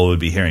rest of the world would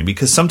be hearing.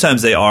 Because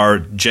sometimes they are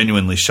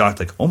genuinely shocked,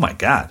 like, oh my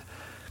God,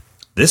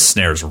 this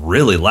snare is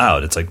really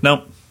loud. It's like,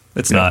 nope.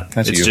 It's not.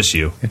 It's you. Just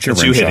you. It's your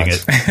you hitting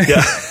it.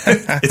 Yeah,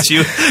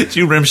 it's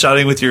you rim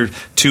shotting with your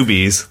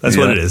 2Bs. That's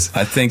what it is.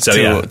 I think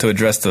so, to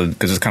address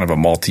because it's kind of a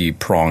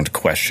multi-pronged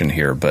question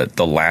here, but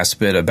the last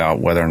bit about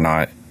whether or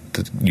not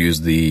to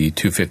use the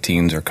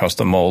 215s or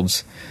custom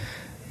molds,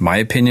 my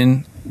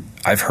opinion,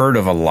 I've heard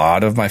of a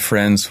lot of my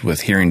friends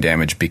with hearing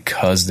damage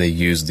because they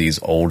use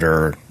these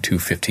older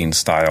 215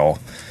 style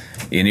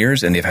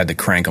in-ears, and they've had to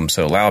crank them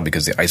so loud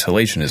because the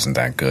isolation isn't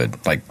that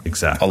good. Like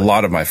exactly. A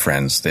lot of my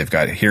friends, they've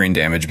got hearing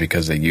damage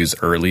because they use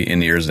early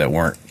in-ears that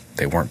weren't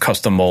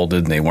custom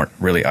molded and they weren't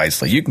really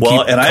isolated. You can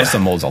keep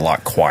custom molds a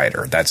lot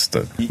quieter. That's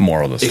the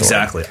moral of the story.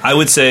 Exactly. I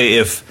would say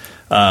if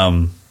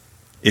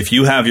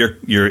you have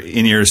your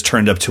in-ears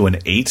turned up to an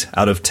 8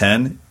 out of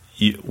 10,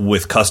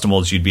 with custom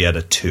molds you'd be at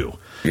a 2.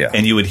 Yeah.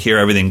 And you would hear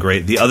everything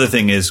great. The other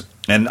thing is,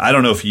 and I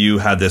don't know if you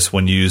had this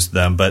when you used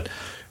them, but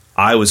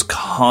I was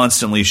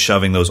constantly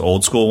shoving those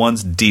old school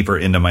ones deeper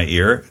into my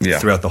ear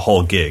throughout the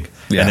whole gig.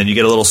 Yeah. And then you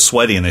get a little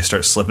sweaty and they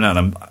start slipping out.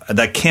 And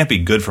that can't be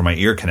good for my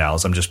ear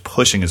canals. I'm just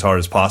pushing as hard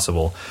as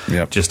possible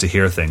just to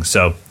hear things.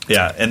 So,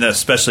 yeah, and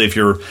especially if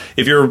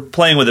you're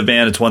playing with a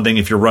band, it's one thing.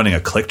 If you're running a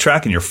click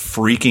track and you're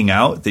freaking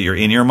out that your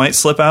in-ear might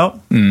slip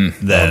out, then,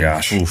 oh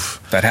gosh.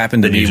 Oof. That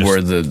happened to me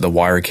where the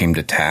wire came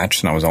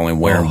detached and I was only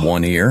wearing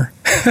one ear.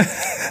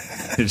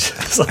 It's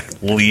just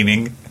like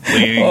leaning,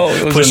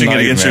 pushing it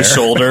against your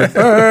shoulder.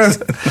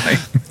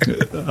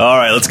 All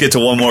right, let's get to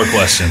one more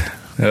question.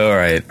 All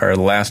right, our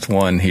last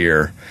one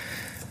here.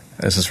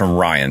 This is from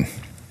Ryan.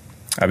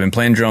 I've been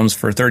playing drums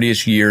for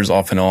 30-ish years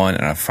off and on,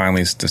 and I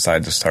finally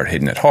decided to start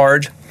hitting it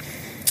hard.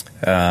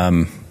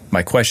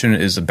 My question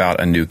is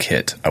about a new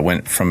kit. I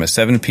went from a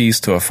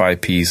 7-piece to a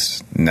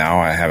 5-piece. Now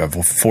I have a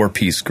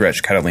 4-piece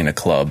Gretsch Catalina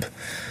club.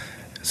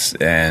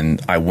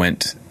 And I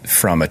went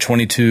from a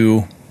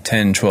 22,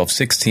 10, 12,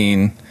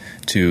 16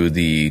 to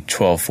the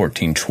 12,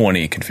 14,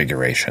 20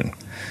 configuration.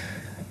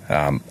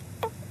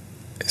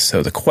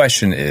 So the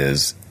question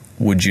is,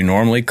 would you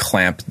normally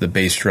clamp the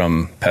bass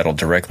drum pedal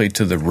directly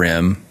to the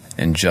rim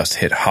and just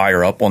hit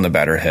higher up on the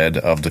batter head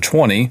of the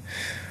 20,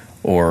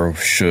 or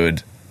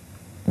should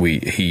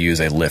he use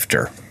a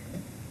lifter?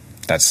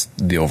 That's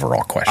the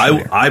overall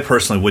question. I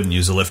personally wouldn't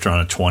use a lifter on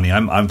a 20.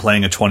 I'm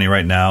playing a 20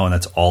 right now, and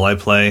that's all I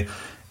play.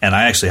 And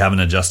I actually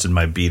haven't adjusted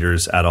my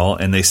beaters at all,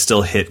 and they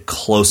still hit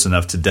close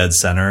enough to dead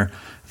center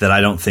that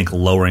I don't think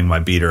lowering my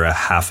beater a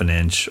half an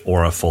inch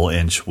or a full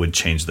inch would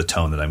change the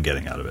tone that I'm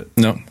getting out of it.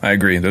 No, I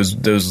agree.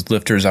 Those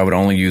lifters I would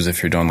only use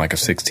if you're doing like a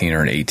 16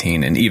 or an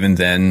 18, and even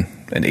then,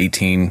 an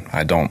 18,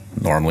 I don't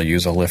normally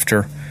use a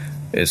lifter.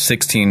 A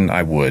 16,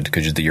 I would,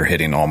 because you're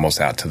hitting almost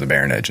out to the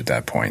barren edge at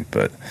that point.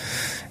 But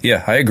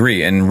yeah, I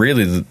agree. And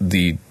really,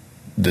 the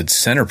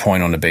center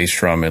point on the bass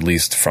drum, at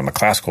least from a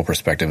classical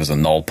perspective, is a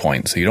null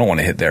point. So you don't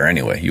want to hit there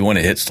anyway. You want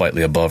to hit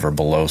slightly above or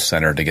below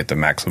center to get the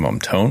maximum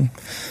tone.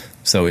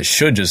 So it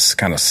should just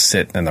kind of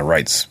sit in the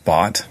right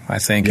spot, I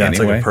think. Yeah,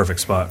 anyway. It's like a perfect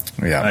spot.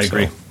 Yeah, I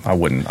agree. I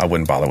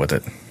wouldn't bother with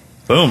it.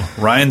 Boom.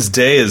 Ryan's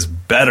day is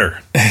better.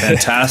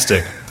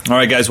 Fantastic. All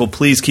right, guys. Well,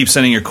 please keep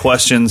sending your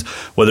questions,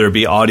 whether it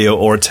be audio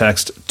or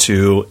text,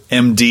 to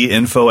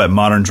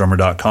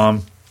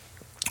mdinfo@moderndrummer.com.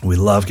 We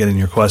love getting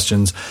your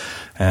questions.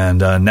 And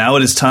now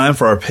it is time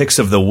for our picks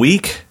of the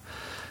week.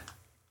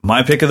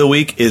 My pick of the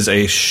week is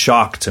a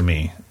shock to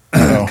me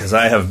because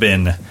I have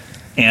been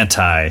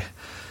anti.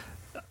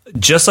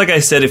 Just like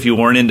I said, if you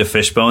weren't into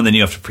Fishbone, then you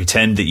have to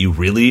pretend that you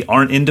really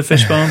aren't into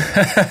Fishbone.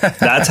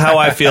 That's how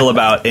I feel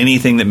about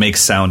anything that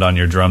makes sound on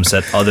your drum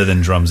set other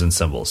than drums and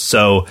cymbals.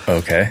 So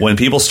when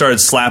people started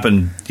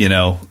slapping,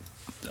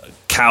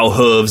 cow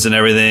hooves and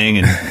everything,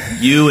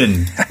 and you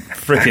and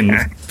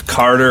freaking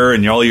Carter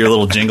and all your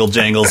little jingle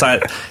jangles,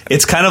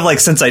 it's kind of like,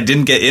 since I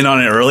didn't get in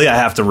on it early, I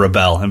have to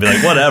rebel and be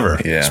like, whatever.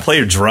 Just play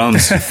your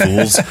drums, you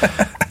fools.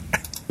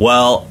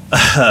 Well,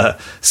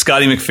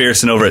 Scotty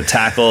McPherson over at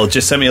Tackle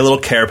just sent me a little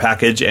care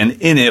package, and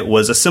in it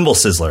was a cymbal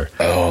sizzler.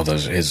 Oh,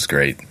 his is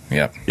great.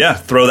 Yep. Yeah,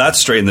 throw that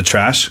straight in the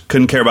trash.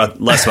 Couldn't care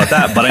less about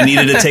that, but I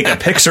needed to take a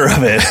picture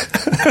of it.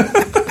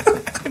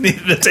 I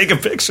needed to take a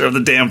picture of the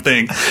damn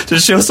thing to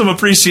show some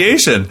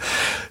appreciation.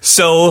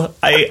 So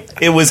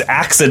it was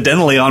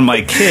accidentally on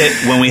my kit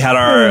when we had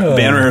our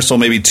band rehearsal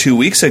maybe 2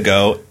 weeks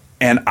ago,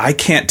 and I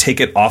can't take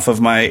it off of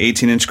my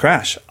 18-inch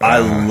crash. I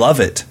love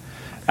it.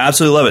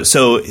 Absolutely love it.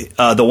 So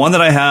the one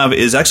that I have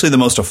is actually the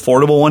most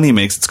affordable one he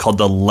makes. It's called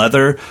the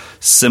Leather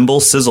Cymbal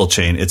Sizzle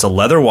Chain. It's a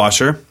leather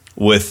washer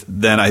with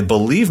then I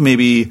believe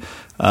maybe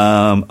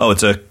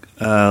it's a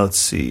let's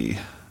see,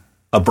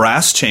 a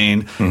brass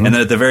chain, and then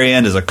at the very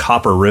end is a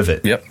copper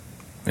rivet. Yep.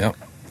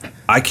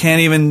 I can't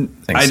even.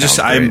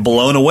 I'm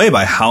blown away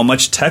by how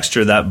much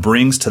texture that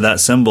brings to that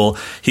cymbal.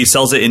 He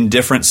sells it in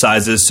different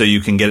sizes, so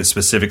you can get it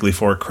specifically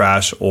for a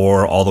crash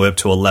or all the way up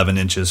to 11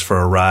 inches for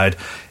a ride.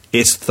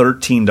 It's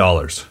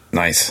 $13.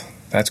 Nice.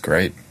 That's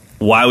great.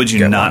 Why would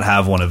you not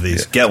have one of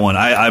these? Get one.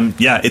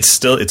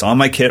 It's on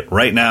my kit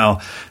right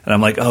now, and I'm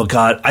like, oh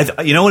God.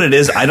 You know what it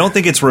is? I don't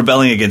think it's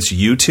rebelling against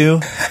you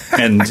two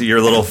and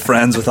your little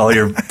friends with all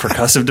your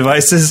percussive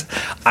devices.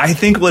 I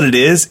think what it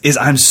is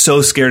I'm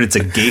so scared it's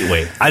a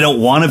gateway. I don't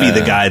want to be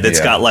the guy that's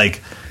got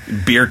like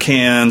beer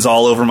cans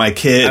all over my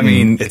kit. I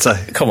mean,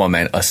 come on,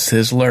 man, a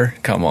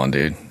sizzler. Come on,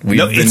 dude. We've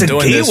been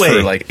doing this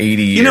for like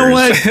 80 years. You know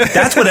what?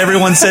 That's what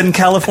everyone said in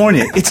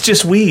California. It's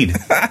just weed.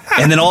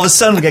 And then all of a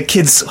sudden, we got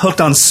kids hooked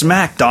on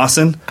smack,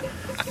 Dawson.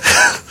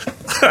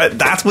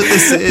 That's what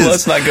this is.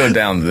 Let's not go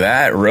down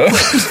that road.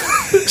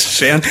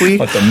 Shan't we?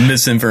 Like the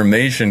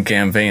misinformation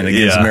campaign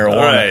against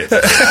marijuana.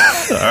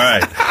 All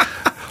right.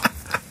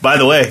 By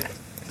the way,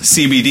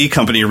 CBD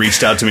company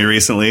reached out to me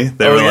recently.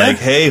 They were like,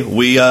 hey,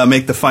 we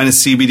make the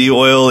finest CBD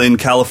oil in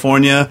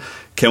California.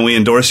 Can we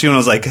endorse you? And I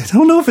was like, I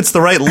don't know if it's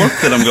the right look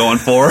that I'm going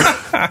for.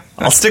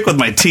 I'll stick with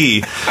my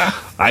tea.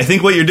 I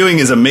think what you're doing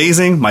is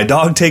amazing. My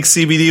dog takes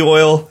CBD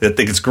oil. I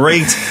think it's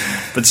great,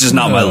 but it's just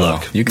not my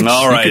look. You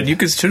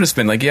should have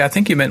been like, I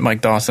think you meant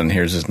Mike Dawson.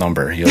 Here's his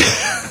number. I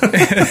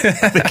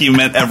think you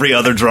meant every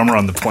other drummer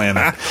on the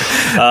planet.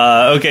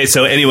 Okay,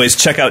 so anyways,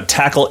 check out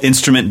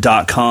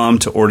tackleinstrument.com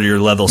to order your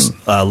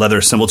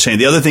leather cymbal chain.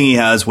 The other thing he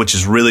has, which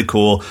is really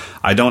cool,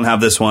 I don't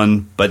have this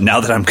one, but now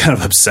that I'm kind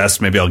of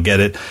obsessed, maybe I'll get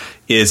it,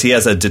 is he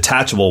has a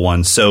detachable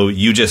one. So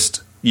you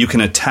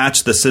can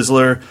attach the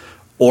sizzler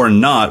or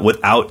not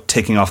without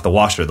taking off the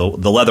washer. The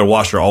leather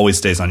washer always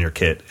stays on your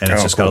kit, and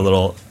it's just got a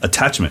little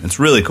attachment. It's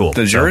really cool.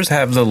 Does yours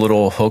have the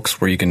little hooks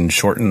where you can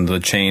shorten the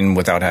chain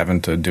without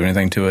having to do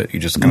anything to it? You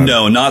just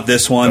No, not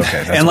this one.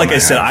 Okay, and like I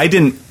said, I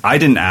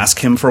didn't ask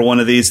him for one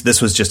of these.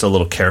 This was just a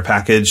little care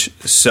package.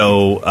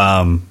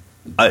 So,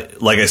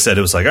 like I said,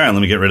 it was like, all right,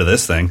 let me get rid of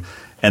this thing.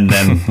 And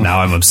then now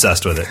I'm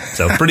obsessed with it.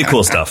 So pretty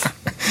cool stuff.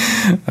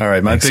 All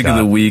right. My Thanks, pick Scott.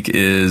 of the week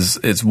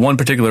it's one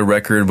particular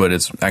record, but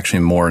it's actually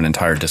more an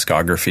entire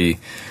discography.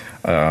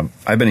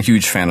 I've been a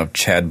huge fan of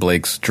Chad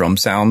Blake's drum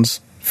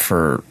sounds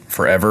for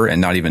forever, and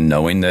not even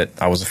knowing that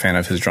I was a fan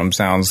of his drum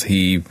sounds.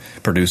 He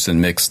produced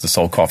and mixed the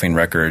Soul Coughing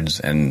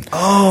records and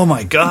oh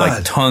my god,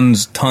 like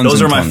tons.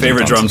 Those are my tons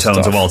favorite drum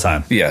tones of all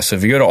time. Yeah, so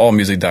if you go to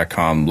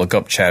allmusic.com, look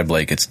up Chad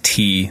Blake. It's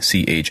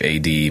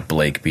TCHAD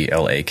Blake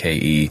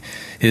BLAKE.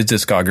 His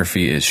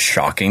discography is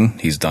shocking.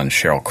 He's done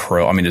Sheryl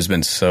Crow. I mean, there's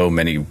been so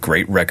many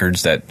great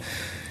records that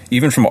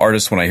even from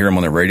artists, when I hear them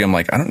on the radio, I'm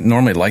like, I don't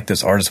normally like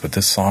this artist, but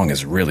this song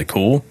is really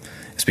cool.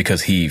 It's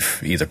because he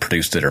either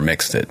produced it or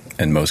mixed it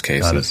in most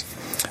cases.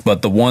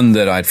 But the one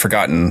that I'd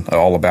forgotten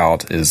all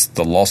about is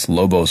the Los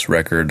Lobos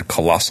record,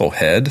 Colossal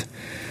Head.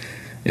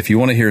 If you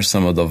want to hear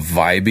some of the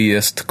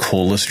vibiest,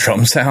 coolest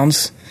drum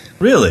sounds,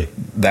 really,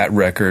 that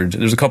record.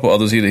 There's a couple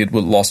others he did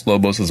with Los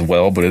Lobos as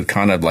well, but it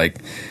kind of like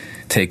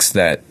takes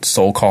that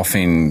soul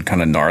coughing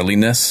kind of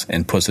gnarliness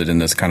and puts it in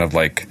this kind of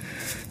like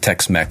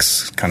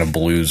Tex-Mex kind of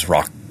blues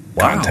rock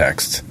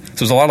context.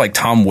 So there's a lot of like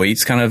Tom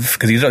Waits kind of,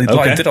 because he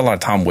did a lot of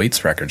Tom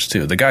Waits records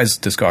too. The guy's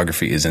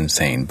discography is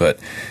insane, but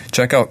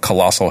check out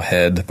Colossal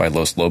Head by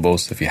Los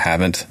Lobos if you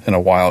haven't in a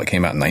while. It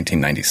came out in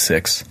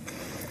 1996.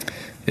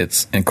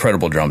 It's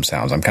incredible drum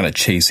sounds. I'm kind of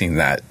chasing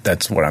that.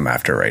 That's what I'm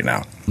after right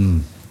now.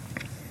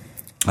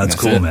 That's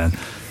cool, man.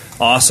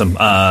 Awesome.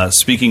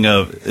 Speaking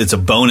of, it's a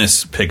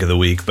bonus pick of the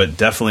week, but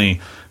definitely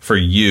for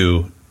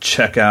you,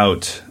 check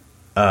out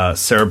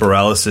Sarah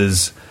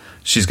Bareilles'.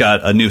 She's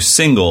got a new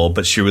single,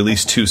 but she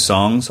released 2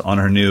 songs on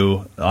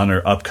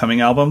her upcoming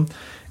album,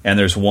 and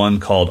there's one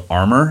called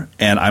Armor,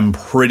 and I'm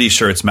pretty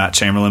sure it's Matt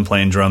Chamberlain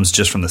playing drums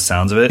just from the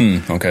sounds of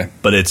it. Okay.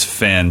 But it's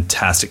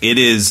fantastic. It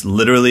is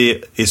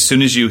literally, as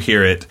soon as you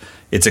hear it,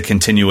 it's a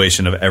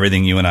continuation of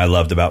everything you and I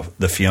loved about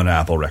the Fiona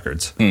Apple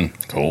records.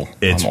 Cool.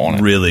 It's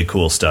really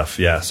cool stuff.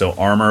 Yeah. So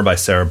Armor by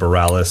Sarah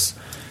Bareilles.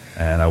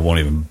 And I won't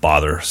even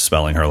bother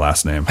spelling her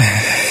last name.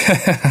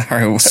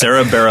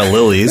 Sarah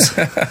Bareilles.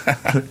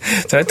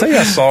 Did I tell you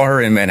I saw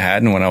her in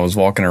Manhattan when I was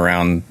walking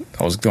around?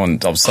 I was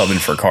subbing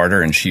for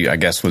Carter, and she, I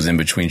guess, was in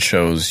between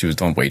shows. She was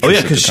doing Waitress. Oh,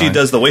 yeah, because she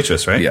does the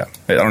Waitress, right? Yeah.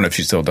 I don't know if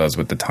she still does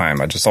with the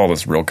time. I just saw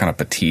this real kind of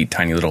petite,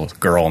 tiny little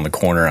girl in the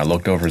corner. I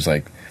looked over and was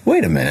like,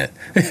 wait a minute.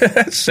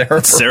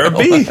 Sarah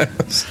B.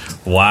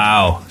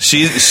 Wow.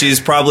 She's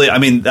probably, I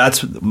mean,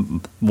 that's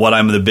what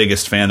I'm the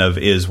biggest fan of,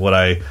 is what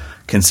I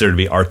consider to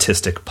be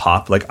artistic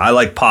pop. Like, I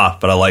like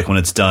pop, but I like when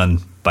it's done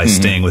by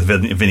Sting with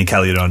Vinnie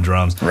Colaiuta on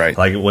drums. Right.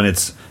 Like when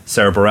it's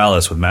Sarah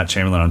Bareilles with Matt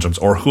Chamberlain on drums,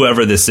 or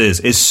whoever this is.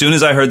 As soon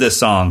as I heard this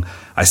song,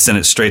 I sent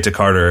it straight to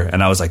Carter,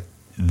 and I was like,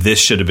 this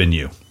should have been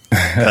you.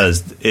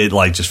 Because it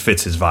like just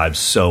fits his vibe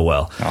so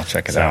well. I'll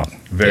check it out.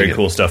 Very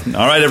cool stuff.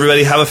 All right,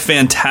 everybody, have a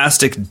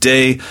fantastic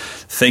day.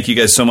 Thank you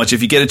guys so much.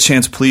 If you get a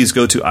chance, please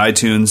go to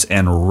iTunes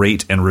and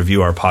rate and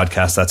review our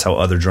podcast. That's how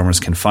other drummers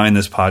can find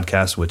this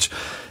podcast, which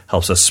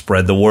helps us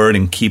spread the word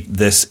and keep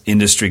this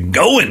industry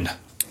going. All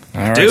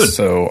right, dude.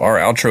 So our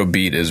outro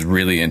beat is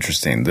really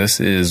interesting. This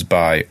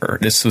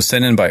was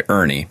sent in by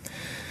Ernie,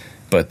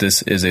 but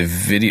this is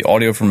a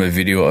audio from a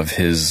video of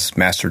his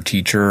master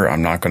teacher.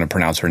 I'm not going to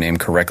pronounce her name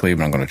correctly,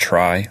 but I'm going to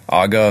try.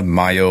 Aga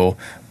Mayo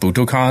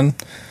Butokan.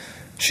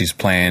 She's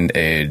playing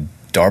a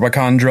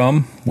Darbakan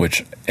drum,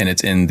 and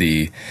it's in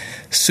the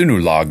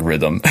Sunulag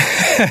rhythm.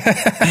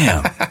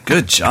 Damn,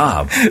 good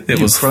job. It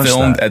was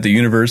filmed at the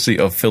University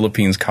of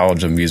Philippines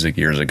College of Music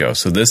years ago.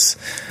 So this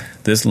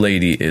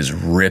lady is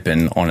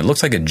ripping on it.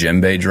 Looks like a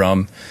djembe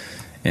drum,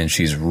 and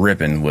she's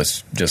ripping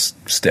with just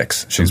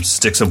sticks. Some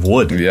sticks of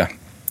wood. Yeah.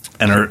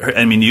 And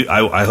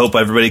I hope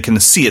everybody can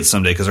see it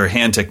someday, because her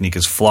hand technique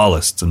is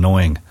flawless. It's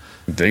annoying.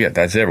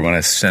 That's it. We're going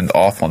to send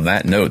off on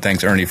that note.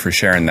 Thanks, Ernie, for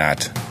sharing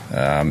that.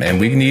 And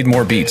we need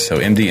more beats. So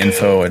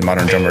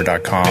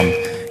mdinfo@moderndrummer.com.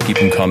 Keep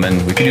them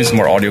coming. We could use some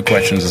more audio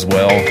questions as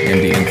well.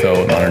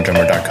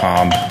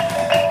 mdinfo@moderndrummer.com.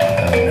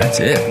 That's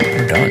it.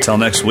 We're done. Until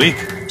next week.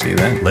 See you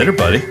then. Later,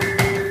 buddy.